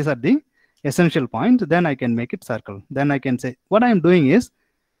points. These are the essential points. Then I can make it circle. Then I can say, what I am doing is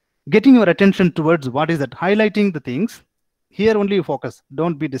getting your attention towards what is that, highlighting the things. Here only you focus.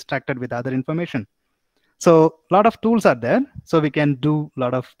 Don't be distracted with other information. So a lot of tools are there. So we can do a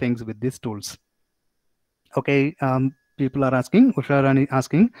lot of things with these tools. Okay. People are asking, Usharani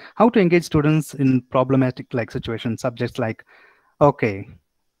asking, how to engage students in problematic like situations, subjects like, okay.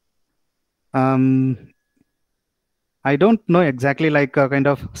 I don't know exactly like a kind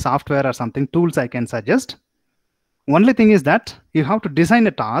of software or something, tools I can suggest. Only thing is that you have to design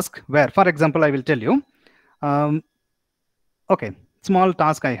a task where, for example, I will tell you, okay, small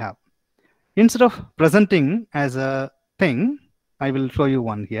task I have. Instead of presenting as a thing, I will show you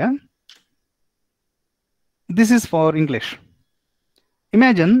one here. This is for English.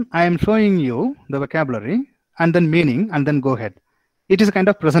 Imagine I am showing you the vocabulary and then meaning and then go ahead. It is a kind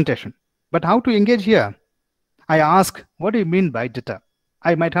of presentation. But how to engage here? I ask, what do you mean by data?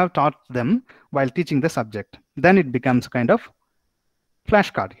 I might have taught them while teaching the subject. Then it becomes kind of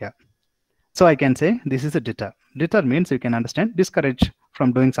flashcard here. So I can say, this is a deter. Deter means you can understand, discourage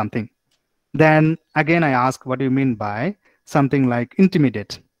from doing something. Then again, I ask, what do you mean by something like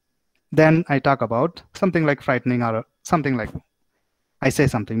intimidate? Then I talk about something like frightening or something like, I say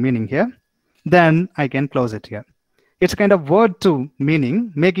something meaning here. Then I can close it here. It's kind of word to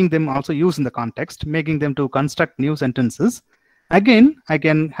meaning, making them also use in the context, making them to construct new sentences. Again, I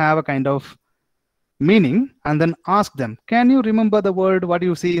can have a kind of meaning and then ask them, can you remember the word? What do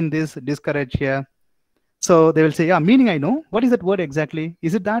you see in this discourage here? So they will say, yeah, meaning I know. What is that word exactly?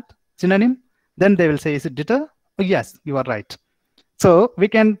 Is it that synonym? Then they will say, is it deter? Oh, yes, you are right. So we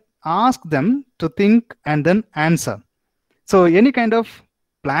can ask them to think and then answer. So any kind of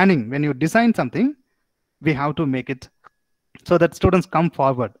planning, when you design something, we have to make it so that students come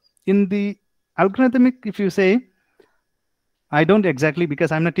forward. In the algorithmic, if you say, I don't exactly,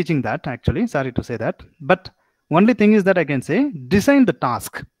 because I'm not teaching that actually, sorry to say that. But only thing is that I can say, design the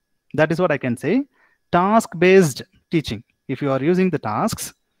task. That is what I can say. Task-based teaching. If you are using the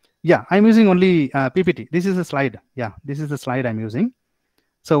tasks, yeah, I'm using only PPT. This is a slide. Yeah, this is the slide I'm using.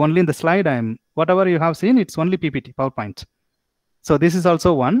 So only in the slide, whatever you have seen, it's only PPT, PowerPoint. So this is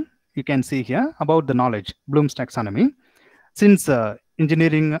also one you can see here about the knowledge, Bloom's taxonomy. Since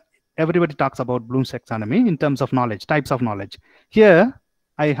engineering, everybody talks about Bloom's taxonomy in terms of knowledge, types of knowledge. Here,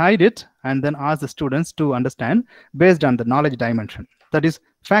 I hide it and then ask the students to understand based on the knowledge dimension. That is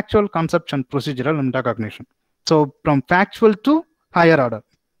factual, conception, procedural, and metacognition. So from factual to higher order.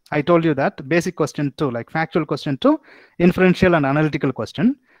 I told you that basic question 2, like factual question 2, inferential and analytical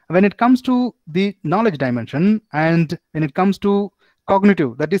question. When it comes to the knowledge dimension and when it comes to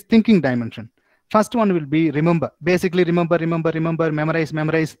cognitive, that is thinking dimension, first one will be remember. Basically remember,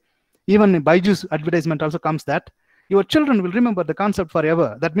 memorize. Even in Byju's advertisement also comes that your children will remember the concept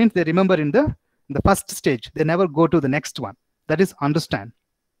forever. That means they remember in the first stage. They never go to the next one. That is understand.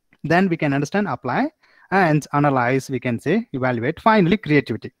 Then we can understand, apply, and analyze, we can say, evaluate. Finally,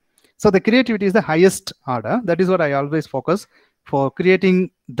 creativity. So the creativity is the highest order. That is what I always focus. For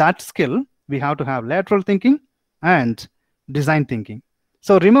creating that skill, we have to have lateral thinking and design thinking.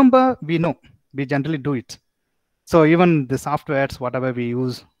 So remember, we know, we generally do it. So even the softwares, whatever we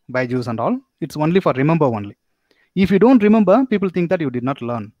use, byju's and all. It's only for remember only. If you don't remember, people think that you did not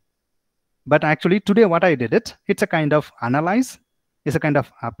learn. But actually today what I did it's a kind of analyze, it's a kind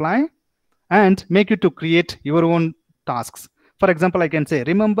of apply, and make you to create your own tasks. For example, I can say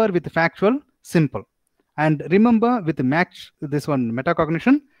remember with factual, simple, and remember with match, this one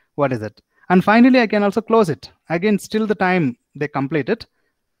metacognition, what is it? And finally I can also close it again. Still the time they complete it,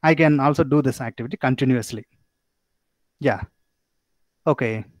 I can also do this activity continuously. Yeah.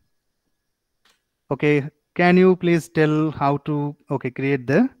 Okay, can you please tell how to create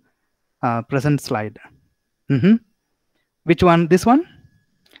the present slide? Which one? This one?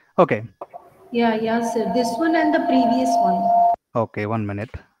 Okay. Yeah, sir. This one and the previous one. Okay, 1 minute.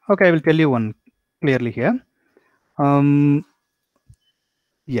 Okay, I will tell you one clearly here.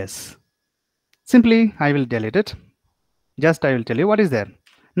 Yes. Simply, I will delete it. Just I will tell you what is there.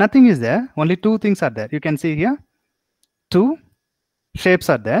 Nothing is there. Only two things are there. You can see here. Two shapes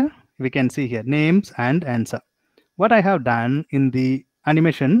are there. We can see here names and answer. What I have done in the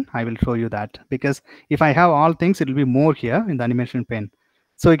animation, I will show you that, because if I have all things, it will be more here in the animation pane.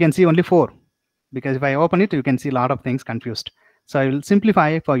 So you can see only 4, because if I open it, you can see a lot of things confused. So I will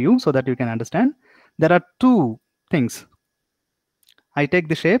simplify for you so that you can understand. There are 2 things. I take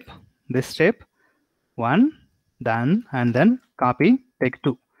the shape, this shape, 1, done, and then copy, take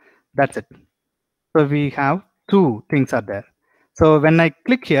 2. That's it. So we have 2 things are there. So when I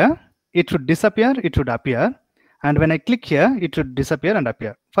click here, it should disappear, it should appear. And when I click here, it should disappear and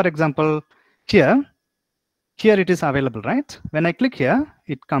appear. For example, here it is available, right? When I click here,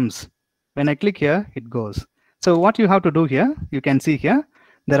 it comes. When I click here, it goes. So what you have to do here, you can see here,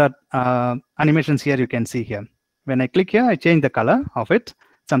 there are animations here you can see here. When I click here, I change the color of it,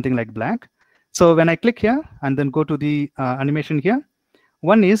 something like black. So when I click here and then go to the animation here,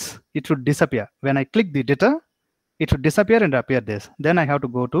 one is it should disappear. When I click the editor, it should disappear and appear this. Then I have to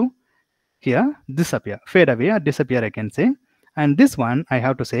go to here, disappear, fade away or disappear, I can say. And this one I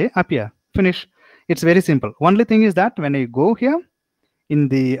have to say appear, finish. It's very simple. Only thing is that when I go here in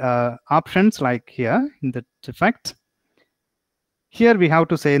the options, like here in the effect, here we have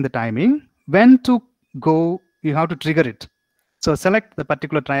to say in the timing when to go, you have to trigger it. So select the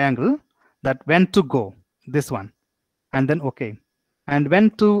particular triangle that when to go, this one, and then okay. And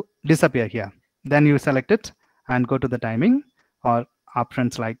when to disappear here, then you select it and go to the timing or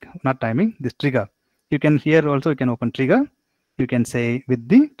options like not timing, this trigger. You can here also you can open trigger. You can say with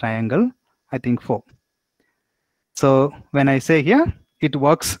the triangle, I think 4. So when I say here, it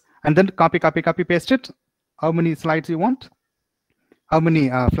works, and then copy, paste it. How many slides you want? How many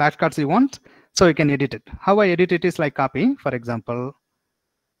flashcards you want? So you can edit it. How I edit it is like copy, for example.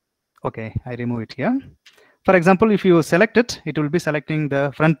 Okay, I remove it here. For example, if you select it, it will be selecting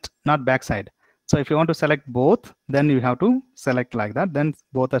the front, not back side. So if you want to select both, then you have to select like that. Then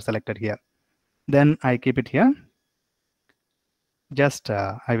both are selected here. Then I keep it here. Just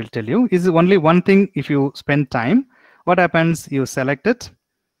I will tell you, is only one thing. If you spend time, what happens? You select it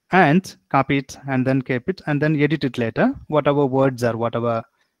and copy it and then keep it and then edit it later, whatever words or whatever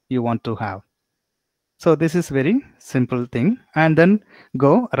you want to have. So this is very simple thing. And then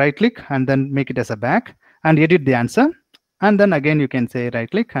go right click and then make it as a back and edit the answer. And then again you can say right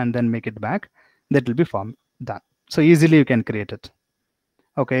click and then make it back. That will be formed done. So easily you can create it.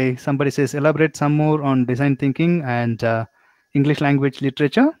 Okay, somebody says elaborate some more on design thinking and English language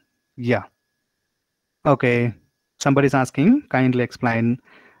literature. Yeah. Okay, somebody's asking, kindly explain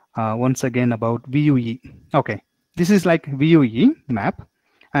once again about VUE. Okay, this is like VUE map,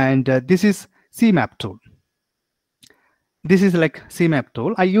 and this is CMap tool. This is like CMap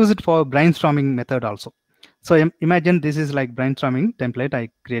tool. I use it for brainstorming method also. So imagine this is like brainstorming template I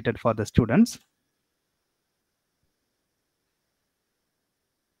created for the students.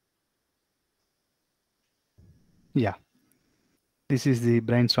 Yeah, this is the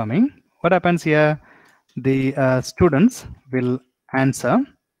brainstorming. What happens here? The students will answer.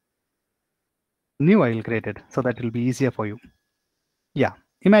 New I will create it so that it will be easier for you. Yeah,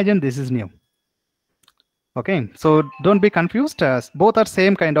 imagine this is new. Okay, so don't be confused. Both are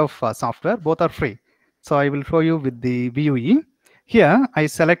same kind of software. Both are free. So I will show you with the VUE. Here I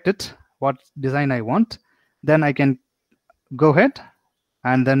select it, what design I want. Then I can go ahead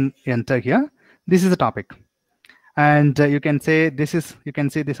and then enter here. This is the topic. And you can say this is, you can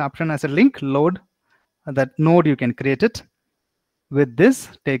see this option as a link load. That node you can create it. With this,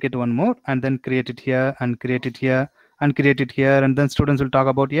 take it one more and then create it here and create it here and create it here. And then students will talk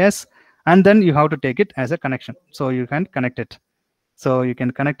about yes. And then you have to take it as a connection. So you can connect it. So you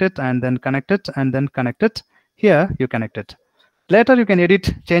can connect it and then connect it and then connect it. Here you connect it. Later you can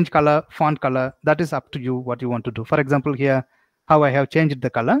edit, change color, font color. That is up to you what you want to do. For example, here how I have changed the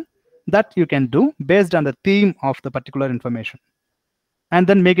color. That you can do based on the theme of the particular information, and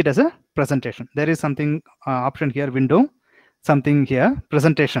then make it as a presentation. There is something option here, window, something here,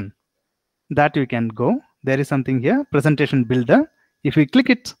 presentation, that you can go. There is something here, presentation builder. If we click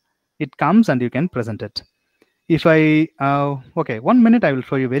it, it comes and you can present it. If I, okay, 1 minute, I will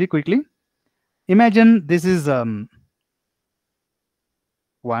show you very quickly. Imagine this is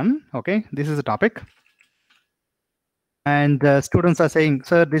one, okay, this is a topic. And students are saying,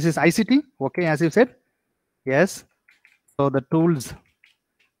 sir, this is ICT, okay, as you said. Yes. So the tools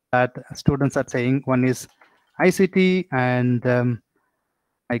that students are saying, one is ICT, and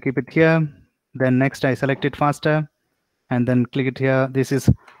I keep it here. Then next I select it faster and then click it here. This is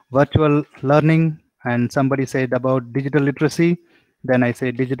virtual learning, and somebody said about digital literacy. Then I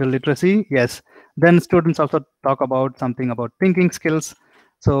say digital literacy, yes. Then students also talk about something about thinking skills.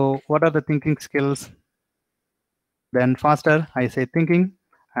 So what are the thinking skills? Then faster, I say thinking.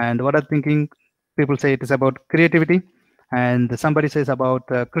 And what are thinking? People say it is about creativity. And somebody says about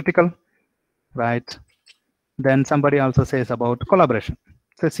critical, right? Then somebody also says about collaboration,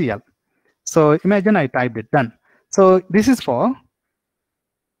 so CL. So imagine I typed it, done. So this is for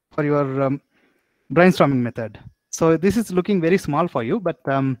your brainstorming method. So this is looking very small for you, but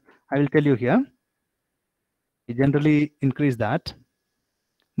I will tell you here. You generally increase that,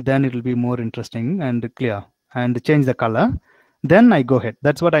 then it will be more interesting and clear, and change the color. Then I go ahead.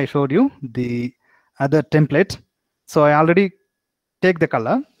 That's what I showed you, the other template. So I already take the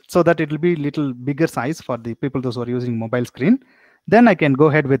color so that it will be little bigger size for the people those who are using mobile screen. Then I can go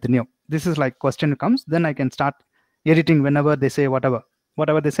ahead with new. This is like question comes, then I can start editing whenever they say whatever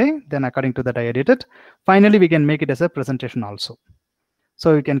they say, then according to that I edit it. Finally, we can make it as a presentation also.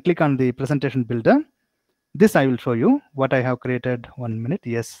 So you can click on the presentation builder. This I will show you what I have created. 1 minute.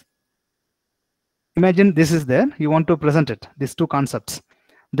 Yes. Imagine this is there. You want to present it, these two concepts.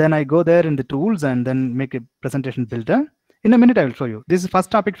 Then I go there in the tools and then make a presentation builder. In a minute, I will show you. This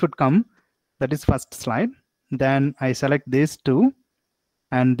first topic should come. That is first slide. Then I select these two.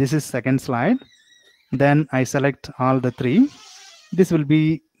 And this is second slide. Then I select all the three. This will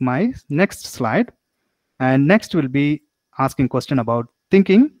be my next slide. And next will be asking question about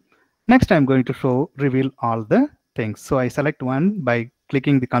thinking. Next, I'm going to reveal all the things. So I select one by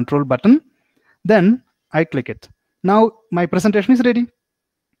clicking the control button. Then I click it. Now my presentation is ready.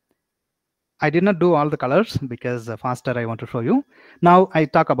 I did not do all the colors because faster I want to show you. Now I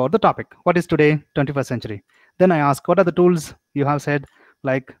talk about the topic. What is today, 21st century? Then I ask, what are the tools you have said?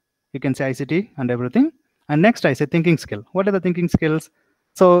 Like you can say ICT and everything. And next I say thinking skill. What are the thinking skills?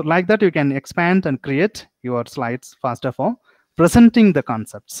 So like that, you can expand and create your slides faster for presenting the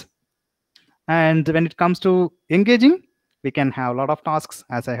concepts. And when it comes to engaging, we can have a lot of tasks,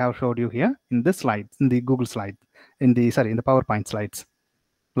 as I have showed you here in this slide, in the Google slide, in the PowerPoint slides,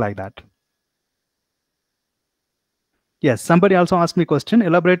 like that. Yes, somebody also asked me a question,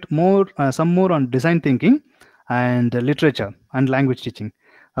 elaborate more, some more on design thinking and literature and language teaching.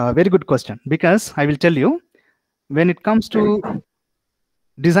 Very good question, because I will tell you, when it comes to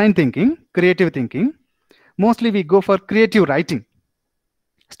design thinking, creative thinking, mostly we go for creative writing,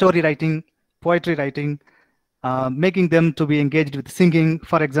 story writing, poetry writing, making them to be engaged with singing.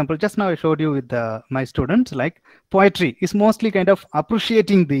 For example, just now I showed you with my students, like poetry is mostly kind of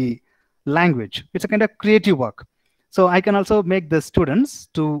appreciating the language. It's a kind of creative work. So I can also make the students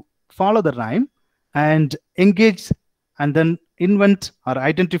to follow the rhyme and engage and then invent or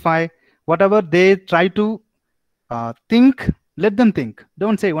identify whatever they try to think. Let them think.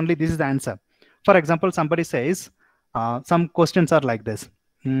 Don't say only this is the answer. For example, somebody says, some questions are like this.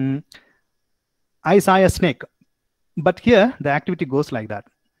 I saw a snake. But here the activity goes like that.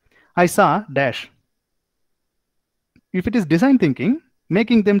 I saw dash. If it is design thinking,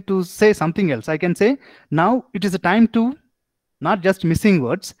 making them to say something else, I can say, now it is a time to not just missing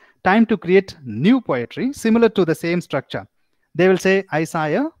words, time to create new poetry similar to the same structure. They will say, I saw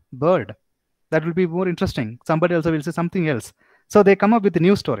a bird. That will be more interesting. Somebody also will say something else. So they come up with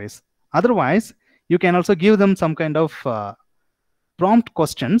new stories. Otherwise, you can also give them some kind of prompt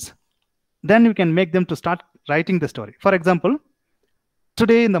questions. Then you can make them to start writing the story. For example,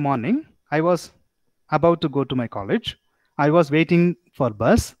 today in the morning, I was about to go to my college. I was waiting for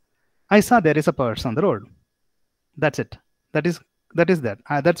bus. I saw there is a purse on the road. That's it. That is that.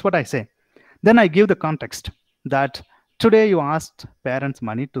 That's what I say. Then I give the context that today you asked parents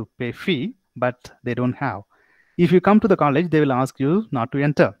money to pay fee, but they don't have. If you come to the college, they will ask you not to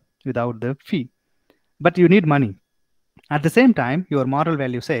enter without the fee, but you need money. At the same time, your moral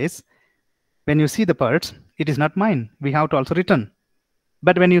value says, when you see the purse, it is not mine. We have to also return.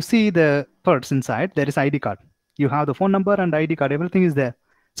 But when you see the purse inside, there is ID card. You have the phone number and ID card, everything is there.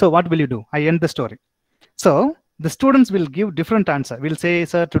 So what will you do? I end the story. So the students will give different answer. Will say,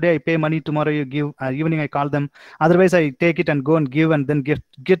 sir, today I pay money, tomorrow you give, evening I call them. Otherwise I take it and go and give and then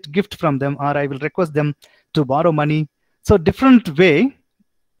get gift from them, or I will request them to borrow money. So different way,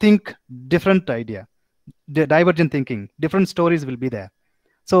 think different idea, the divergent thinking, different stories will be there.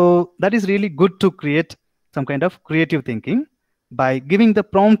 So that is really good to create some kind of creative thinking by giving the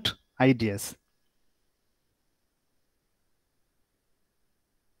prompt ideas.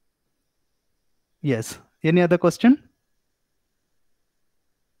 Yes. Any other question?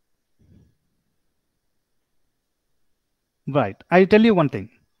 Right. I tell you one thing.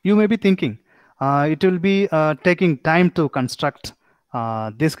 You may be thinking it will be taking time to construct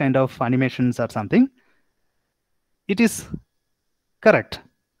this kind of animations or something. It is correct.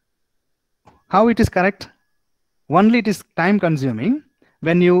 How it is correct? Only it is time consuming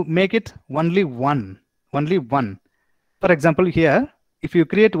when you make it only one. For example, here, if you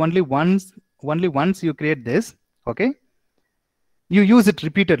create only once you create this, okay? You use it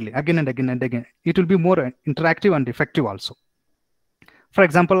repeatedly again and again and again. It will be more interactive and effective also. For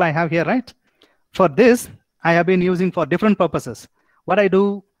example, I have here, right? For this, I have been using for different purposes. What I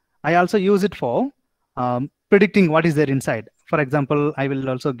do, I also use it for predicting what is there inside. For example, I will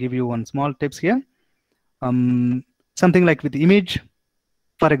also give you one small tips here. Something like with image.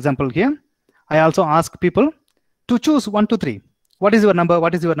 For example, here, I also ask people to choose 1, 2, 3. What is your number?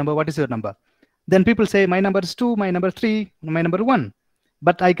 What is your number? What is your number? Then people say, my number is 2, my number 3, my number 1.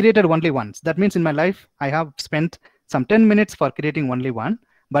 But I created only once. That means in my life, I have spent some 10 minutes for creating only one,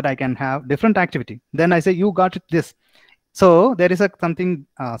 but I can have different activity. Then I say, you got it this. So there is a something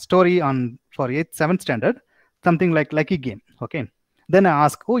story on for 8th, 7th standard, something like lucky game. Okay. Then I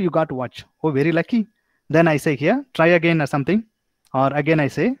ask, oh, you got to watch. Oh, very lucky. Then I say here, try again or something. Or again, I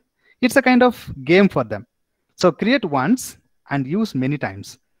say, it's a kind of game for them. So create once and use many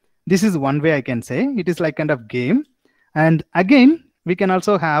times. This is one way I can say. It is like kind of game. And again, we can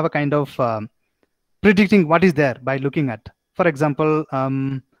also have a kind of predicting what is there by looking at. For example,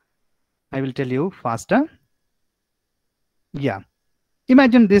 I will tell you faster. Yeah.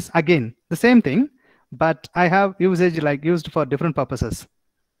 Imagine this again, the same thing, but I have usage like used for different purposes.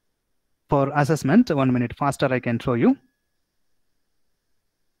 For assessment, 1 minute faster, I can show you.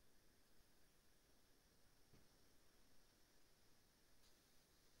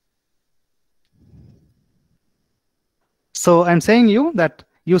 So I'm saying you that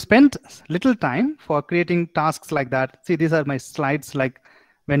you spent little time for creating tasks like that. See, these are my slides. Like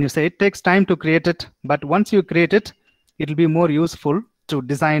when you say it takes time to create it, but once you create it, it'll be more useful to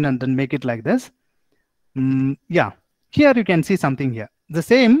design and then make it like this. Yeah, here you can see something here. The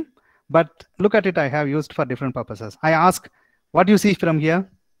same, but look at it, I have used for different purposes. I ask, what do you see from here?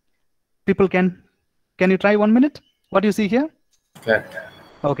 People can you try 1 minute? What do you see here? Cat.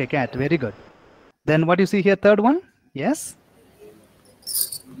 Okay, cat, very good. Then what do you see here, third one? Yes?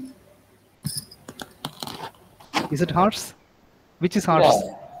 Is it horse? Which is horse?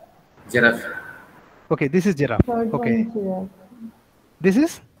 Yeah. Giraffe. Okay, this is giraffe. Third Okay. one, giraffe. This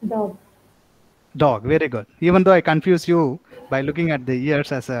is? Dog. Dog, very good. Even though I confuse you by looking at the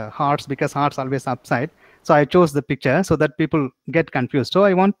ears as a horse, because horse always upside. So I chose the picture so that people get confused. So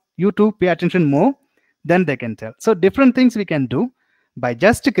I want you to pay attention more, then they can tell. So different things we can do by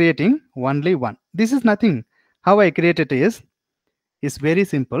just creating only one. This is nothing. How I create it is very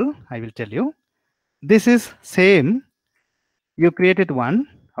simple. I will tell you. This is same. You created one,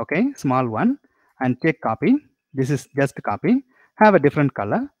 okay, small one, and take copy. This is just a copy. Have a different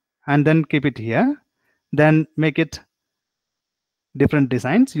color and then keep it here. Then make it different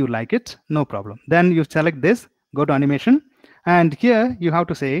designs. You like it, no problem. Then you select this, go to animation, and here you have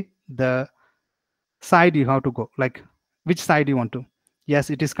to say the side you have to go, like which side you want to. Yes,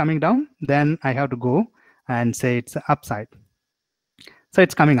 it is coming down. Then I have to go and say it's upside. So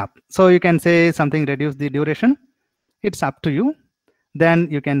it's coming up. So you can say something, reduce the duration. It's up to you. Then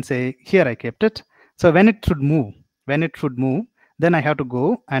you can say here I kept it. So when it should move, then I have to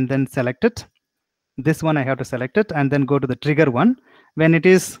go and then select it. This one I have to select it and then go to the trigger one. When it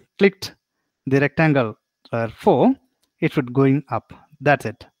is clicked the rectangle 4, it should going up. That's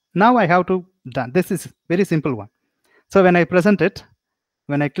it. Now I have to done. This is very simple one. So when I present it,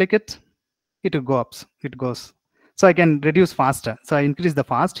 when I click it, it will go up. It goes. So I can reduce faster. So I increase the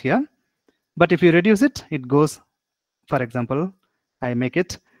fast here. But if you reduce it, it goes. For example, I make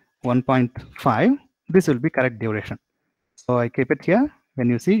it 1.5. This will be correct duration. So I keep it here. When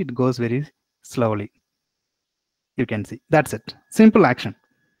you see, it goes very slowly. You can see. That's it. Simple action.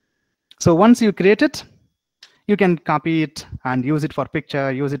 So once you create it, you can copy it and use it for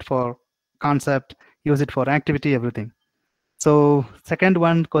picture, use it for concept, use it for activity, everything. So second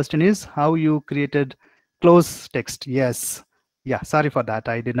one question is how you created close text. Yes. Yeah, sorry for that.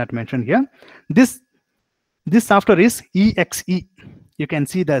 I did not mention here. This software is EXE. You can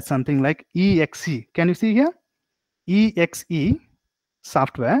see that something like EXE. Can you see here? EXE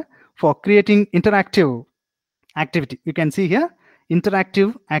software for creating interactive activity. You can see here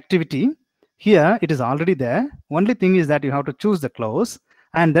interactive activity. Here it is already there. Only thing is that you have to choose the close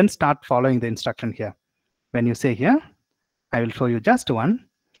and then start following the instruction here. When you say here, I will show you just one.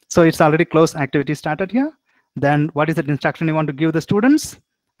 So it's already close activity started here. Then what is the instruction you want to give the students?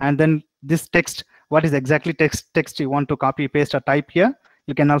 And then this text, what is exactly text you want to copy, paste, or type here?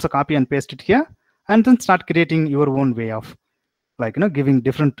 You can also copy and paste it here, and then start creating your own way of, like, giving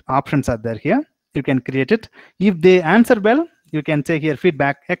different options are there here. You can create it. If they answer well, you can say here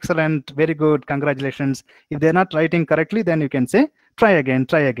feedback, excellent, very good, congratulations. If they're not writing correctly, then you can say try again,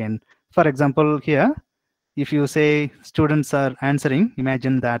 try again. For example, here, if you say students are answering,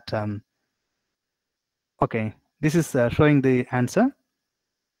 imagine that, okay, this is showing the answer.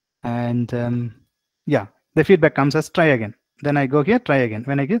 And yeah, the feedback comes as try again. Then I go here, try again.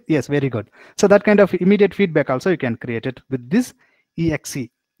 When I get, yes, very good. So that kind of immediate feedback also you can create it with this EXE.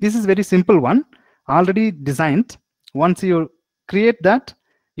 This is very simple one, already designed. Once you create that,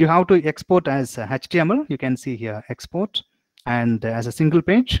 you have to export as HTML. You can see here, export, and as a single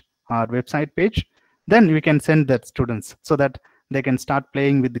page or website page. Then we can send that students so that they can start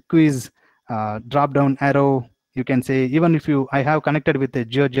playing with the quiz, drop down arrow. You can say, even if I have connected with the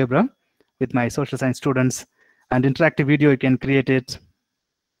GeoGebra with my social science students, and interactive video, you can create it.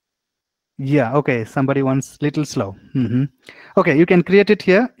 Yeah, okay, somebody wants little slow. Okay, you can create it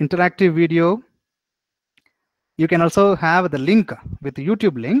here, interactive video. You can also have the link with the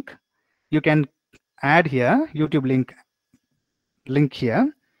YouTube link. You can add here YouTube link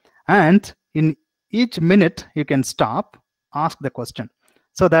here, and in each minute you can stop, ask the question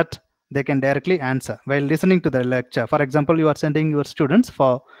so that they can directly answer while listening to the lecture. For example, you are sending your students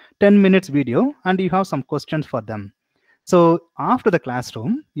for 10 minutes video and you have some questions for them. So after the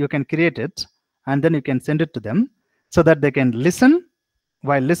classroom, you can create it and then you can send it to them so that they can listen.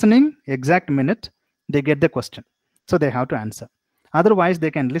 While listening, exact minute, they get the question. So they have to answer. Otherwise,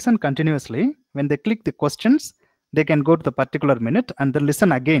 they can listen continuously. When they click the questions, they can go to the particular minute and then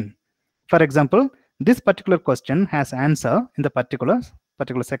listen again. For example, this particular question has answer in the particular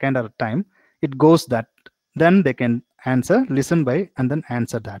second or time. It goes that. Then they can answer, listen by, and then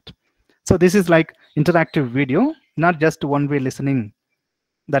answer that. So this is like interactive video, not just one-way listening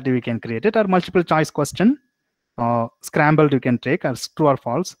that we can create it, or multiple choice question, or scrambled you can take, or true or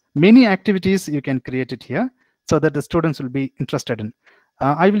false. Many activities you can create it here so that the students will be interested in.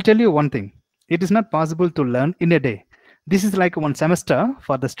 I will tell you one thing. It is not possible to learn in a day. This is like one semester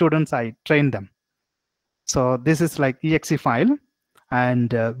for the students I train them. So this is like exe file and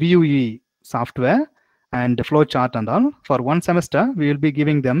VUE software and flowchart and all. For one semester, we will be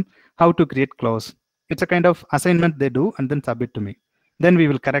giving them how to create close. It's a kind of assignment they do and then submit to me. Then we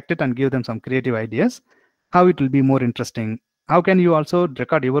will correct it and give them some creative ideas, how it will be more interesting. How can you also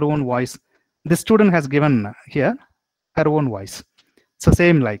record your own voice? The student has given here her own voice. So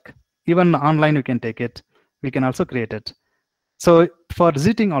same like, even online you can take it. We can also create it. So for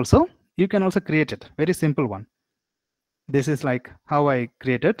visiting also, you can also create it. Very simple one. This is like how I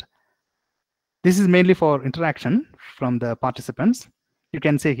created. This is mainly for interaction from the participants. You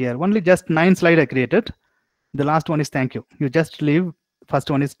can say here, only just 9 slides I created. The last one is thank you. You just leave, first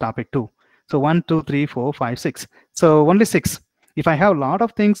one is topic 2. So 1, 2, 3, 4, 5, 6. So only 6. If I have a lot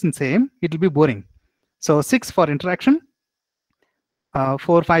of things in same, it will be boring. So 6 for interaction, 4,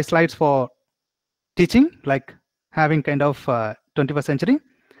 5 slides for teaching, like having kind of 21st century.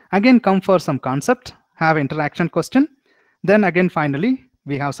 Again, come for some concept, have interaction question. Then again, finally,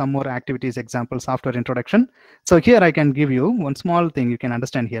 we have some more activities, example, software introduction. So here I can give you one small thing you can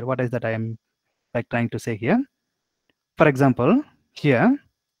understand here. What is that I am like trying to say here? For example, here,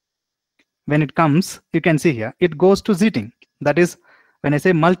 when it comes, you can see here, it goes to seating. That is, when I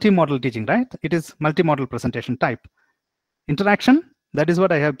say multi-model teaching, right? It is multi-model presentation type. Interaction, that is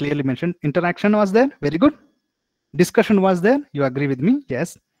what I have clearly mentioned. Interaction was there, very good. Discussion was there, you agree with me?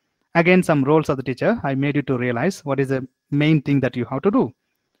 Yes. Again, some roles of the teacher, I made you to realize what is the main thing that you have to do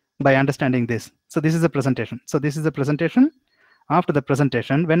by understanding this. So this is a presentation. So this is a presentation. After the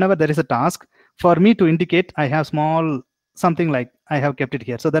presentation, whenever there is a task, for me to indicate, I have small something like I have kept it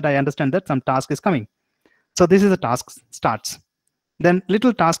here so that I understand that some task is coming. So this is a task starts. Then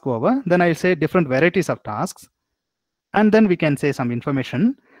little task over, then I say different varieties of tasks. And then we can say some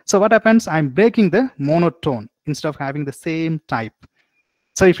information. So what happens? I'm breaking the monotone instead of having the same type.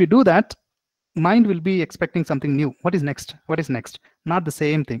 So if you do that, mind will be expecting something new. What is next? What is next? Not the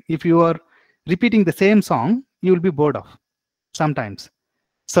same thing. If you are repeating the same song, you will be bored of sometimes.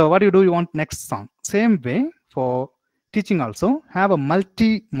 So what do? You want next song. Same way for teaching also, have a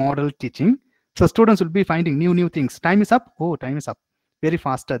multi-model teaching. So students will be finding new things. Time is up. Oh, time is up. Very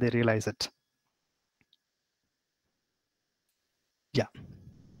faster they realize it. Yeah.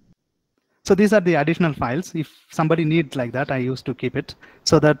 So these are the additional files. If somebody needs like that, I used to keep it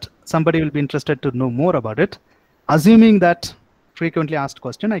so that somebody will be interested to know more about it. Assuming that frequently asked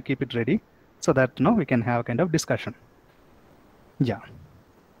question, I keep it ready so that we can have a kind of discussion. Yeah.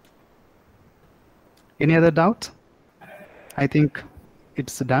 Any other doubt? I think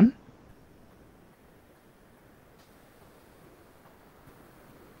it's done.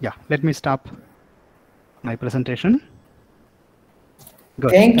 Yeah, let me stop my presentation.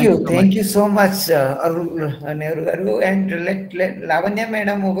 Good. Thank you so much, Arul Nehru Garu. And let Lavanya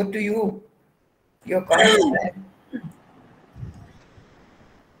Madam, over to you. Your comments.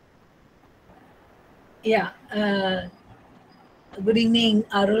 Yeah. Good evening,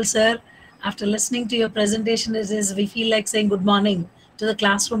 Arul sir. After listening to your presentation, we feel like saying good morning to the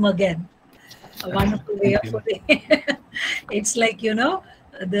classroom again. A wonderful way of putting it. It's like,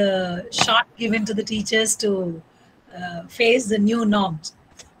 the shot given to the teachers to face the new norms.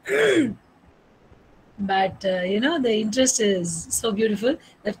 But, the interest is so beautiful.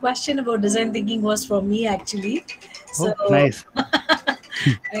 That question about design thinking was from me, actually. So, nice.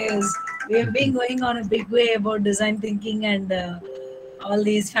 Yes, we have been going on a big way about design thinking, and all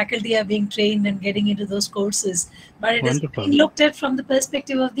these faculty are being trained and getting into those courses. But it is being looked at from the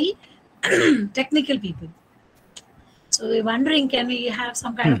perspective of the technical people. So we're wondering, can we have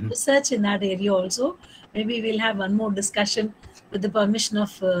some kind of research in that area also? Maybe we'll have one more discussion with the permission of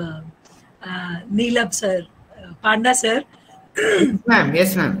Neelab sir, Panda sir. Ma'am,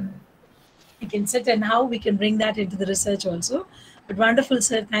 yes, ma'am. We can sit and how we can bring that into the research also. But wonderful,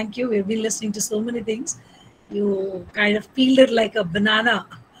 sir. Thank you. We've been listening to so many things. You kind of peeled it like a banana,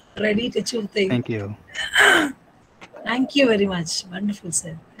 ready to chew things. Thank you. Thank you very much. Wonderful,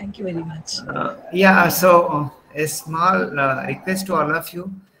 sir. Thank you very much. So a small request to all of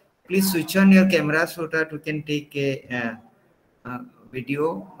you. Please switch on your camera so that we can take a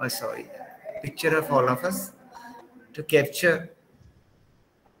video, picture of all of us to capture.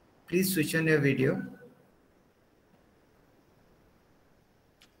 Please switch on your video.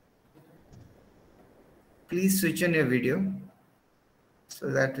 Please switch on your video so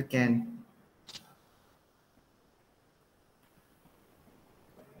that we can.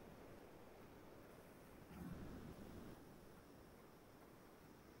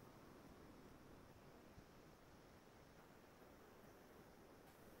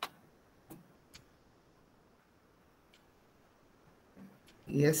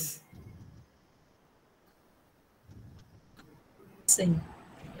 Yes. Sing.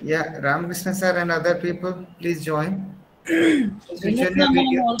 Yeah, Ramakrishna sir and other people, please join.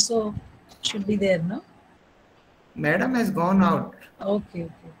 Vinitha also should be there, no? Madam has gone out. Okay.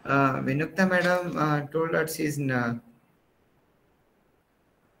 Vinukta madam told that she's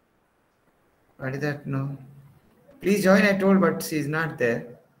what is that? No. Please join, I told, but she's not there.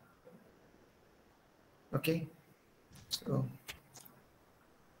 Okay. So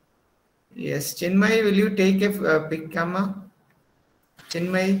yes, Chinmay, will you take a pic, Amma?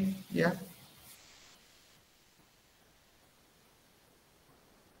 Chinmay, yeah.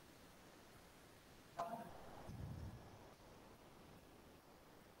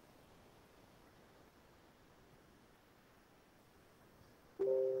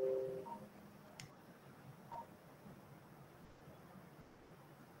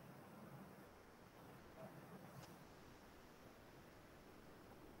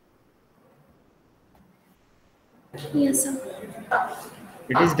 Yes, sir.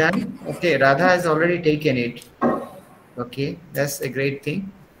 It is done. Okay, Radha has already taken it. Okay, that's a great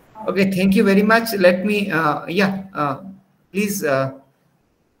thing. Okay, thank you very much. Let me, please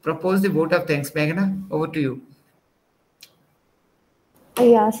propose the vote of thanks. Meghna, over to you.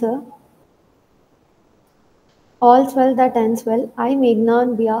 Yeah, sir. All's well that ends well. I, Meghna,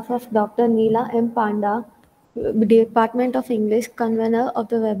 on behalf of Dr. Neela M. Panda, Department of English, convener of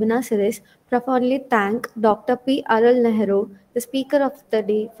the webinar series, profoundly thank Dr. P. Arul Nehru, the speaker of the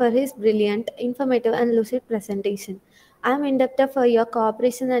day, for his brilliant, informative, and lucid presentation. I am indebted for your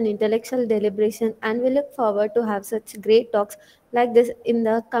cooperation and intellectual deliberation, and we look forward to have such great talks like this in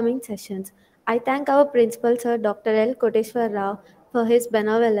the coming sessions. I thank our principal, Sir Dr. L. Koteshwar Rao, for his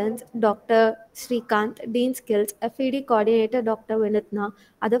benevolence, Dr. Srikant, Dean Skills, FED Coordinator Dr. Vinitna,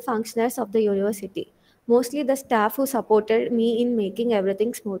 other functionaries of the university. Mostly the staff who supported me in making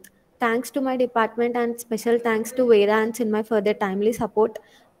everything smooth. Thanks to my department and special thanks to Vedants in my further timely support.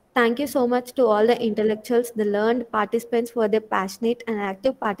 Thank you so much to all the intellectuals, the learned participants for their passionate and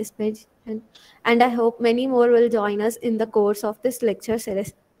active participation. And I hope many more will join us in the course of this lecture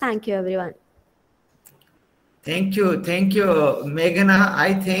series. Thank you, everyone. Thank you, Meghana.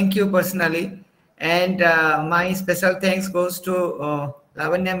 I thank you personally, and my special thanks goes to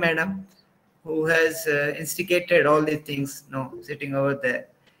Lavanya Madam, who has instigated all these things. No, sitting over there,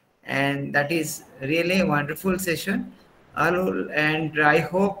 and that is really a wonderful session, Arul. And I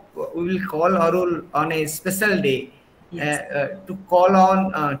hope we will call Arul on a special day. Yes. To call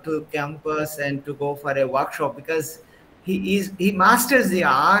on to campus and to go for a workshop, because he masters the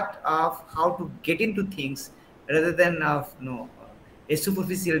art of how to get into things rather than of a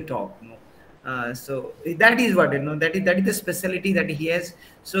superficial talk. So that is what that is the specialty that he has.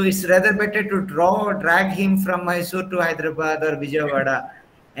 So it's rather better to drag him from Mysore to Hyderabad or Vijayawada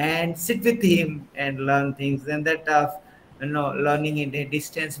and sit with him and learn things than that of learning in a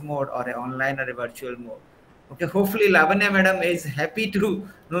distance mode or an online or a virtual mode. Okay, hopefully Lavanya Madam is happy to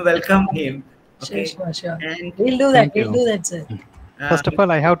welcome him. Okay, sure. And we'll do that. We'll do that, sir. First of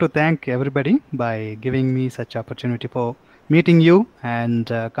all, I have to thank everybody by giving me such opportunity for meeting you and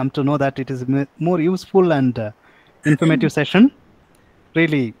come to know that it is more useful and informative session.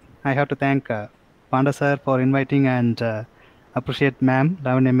 Really, I have to thank Panda sir for inviting and appreciate ma'am,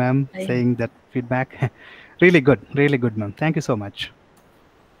 Lavanya ma'am, saying that feedback. Really good, ma'am. Thank you so much.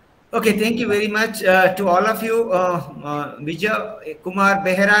 Okay, thank you very much to all of you. Vijay Kumar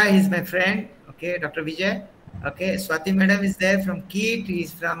Behera is my friend. Okay, Dr. Vijay. Okay, Swati Madam is there from KIT.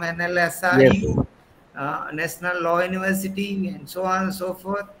 He's from NLSIU, National Law University, and so on and so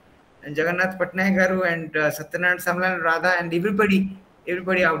forth. And Jagannath Patnaik Garu and Satyanarayana Samlan Radha and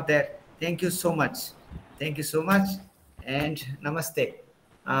everybody out there. Thank you so much. Thank you so much. And namaste.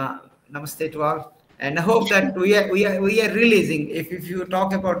 Namaste to all. And I hope that we are releasing. If you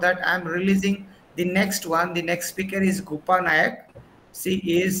talk about that, I'm releasing the next one. The next speaker is Gupa Nayak. She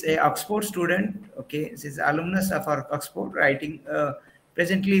is a Oxford student. Okay, she's alumnus of our Oxford, writing,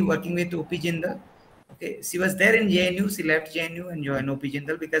 presently working with OP Jindal. Okay, she was there in JNU. She left JNU and joined OP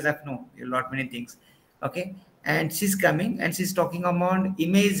Jindal because of a lot many things. Okay, and she's coming and she's talking about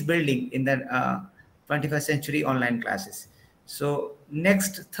image building in the 21st century online classes. So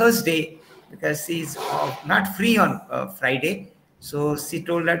next Thursday, because she's not free on Friday, so she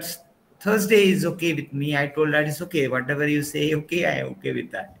told that Thursday is okay with me. I told her it's okay. Whatever you say, okay, I am okay with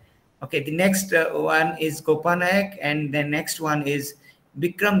that. Okay, the next one is Gopanayak, and the next one is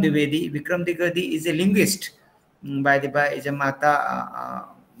Vikram Dwivedi. Vikram Dwivedi is a linguist, by the by, is a Mata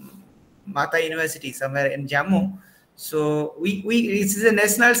University somewhere in Jammu. So this is a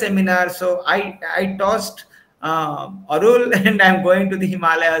national seminar. So I tossed Arul and I'm going to the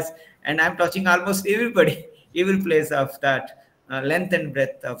Himalayas and I'm touching almost everybody, every place of that length and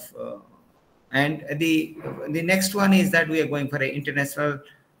breadth of. And the next one is that we are going for an international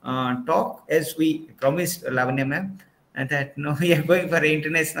talk, as we promised Lavanya ma'am, and that we are going for an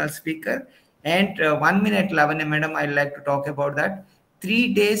international speaker. And 1 minute, Lavanya madam, I'd like to talk about that.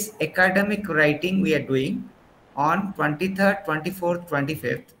 3 days academic writing we are doing on 23rd, 24th,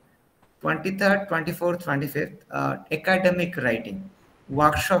 25th. 23rd, 24th, 25th, academic writing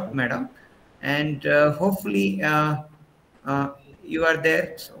workshop, madam. And hopefully you are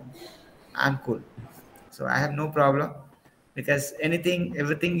there. So I'm cool. So I have no problem, because everything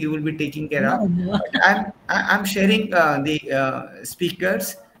you will be taking care of. But I'm sharing the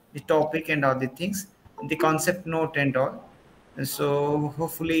speakers, the topic and all the things, the concept note and all. And so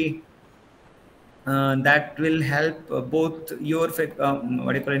hopefully that will help both your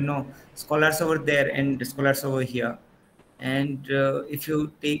scholars over there and scholars over here. And if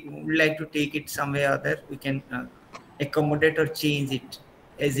you would like to take it somewhere other, we can accommodate or change it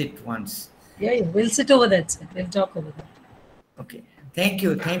as it wants. Yeah, we'll sit over that, sir. We'll talk over that. Okay, thank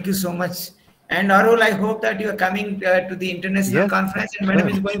you so much. And Arul, I hope that you are coming to the international conference, and madam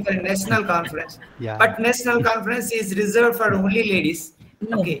is going for a national conference. But national conference is reserved for only ladies.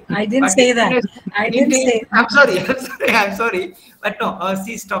 No, okay, I didn't say that. I didn't say. I'm sorry. But no,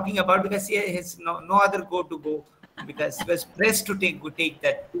 she's talking about, because she has no other go, because she was pressed to take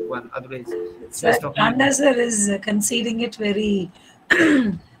that one. Otherwise, Panda sir is conceding it very,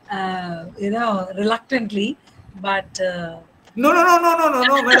 reluctantly. But no,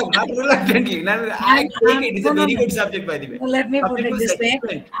 madam, not reluctantly. I think it is a very good subject, by the way. No, let me put it this way.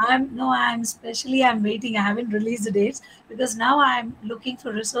 I'm waiting. I haven't released the dates because now I'm looking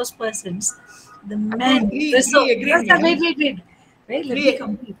for resource persons. The men. Wait, let me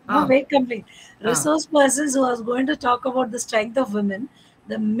complete. Wait, complete. Resource persons who are going to talk about the strength of women,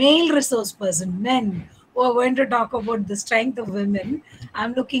 the male resource person, men who are going to talk about the strength of women.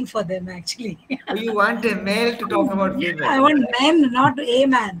 I'm looking for them actually. Oh, you want a male to talk about I women? want men, not a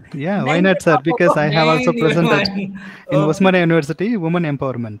man. Yeah, why Men not, to sir? talk Because about I have also Men, you presented want. in Okay. Osmania University, women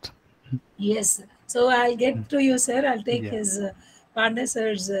empowerment. Yes. So I'll get to you, sir. I'll take Yeah. his Pandey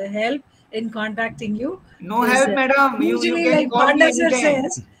sir's help in contacting you. No His, help, madam. You usually, can like call me Pandey sir anytime.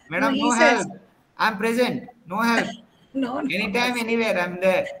 says, no, Madam, he no says, help. I'm present. No help. no, Anytime, sir. anywhere, I'm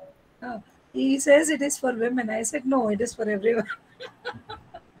there. He says it is for women. I said, no, it is for everyone.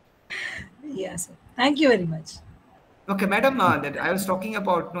 Yes, sir. Thank you very much. Okay, madam, that I was talking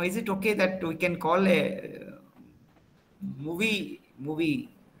about. No, is it okay that we can call a movie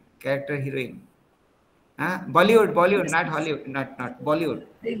character heroine? Bollywood, Yes, not yes. Hollywood, not Bollywood.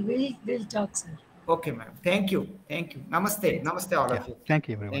 We'll talk, sir. Okay, ma'am. Thank you. Namaste. Namaste, all Yeah. of you. Thank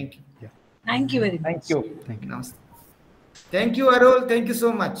you, everyone. Thank you. Yeah. Thank you very much. Thank you. Thank you. Namaste. Thank you, Arul. Thank you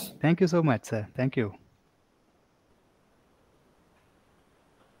so much. Thank you so much, sir. Thank you.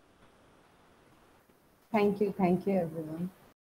 Thank you, everyone.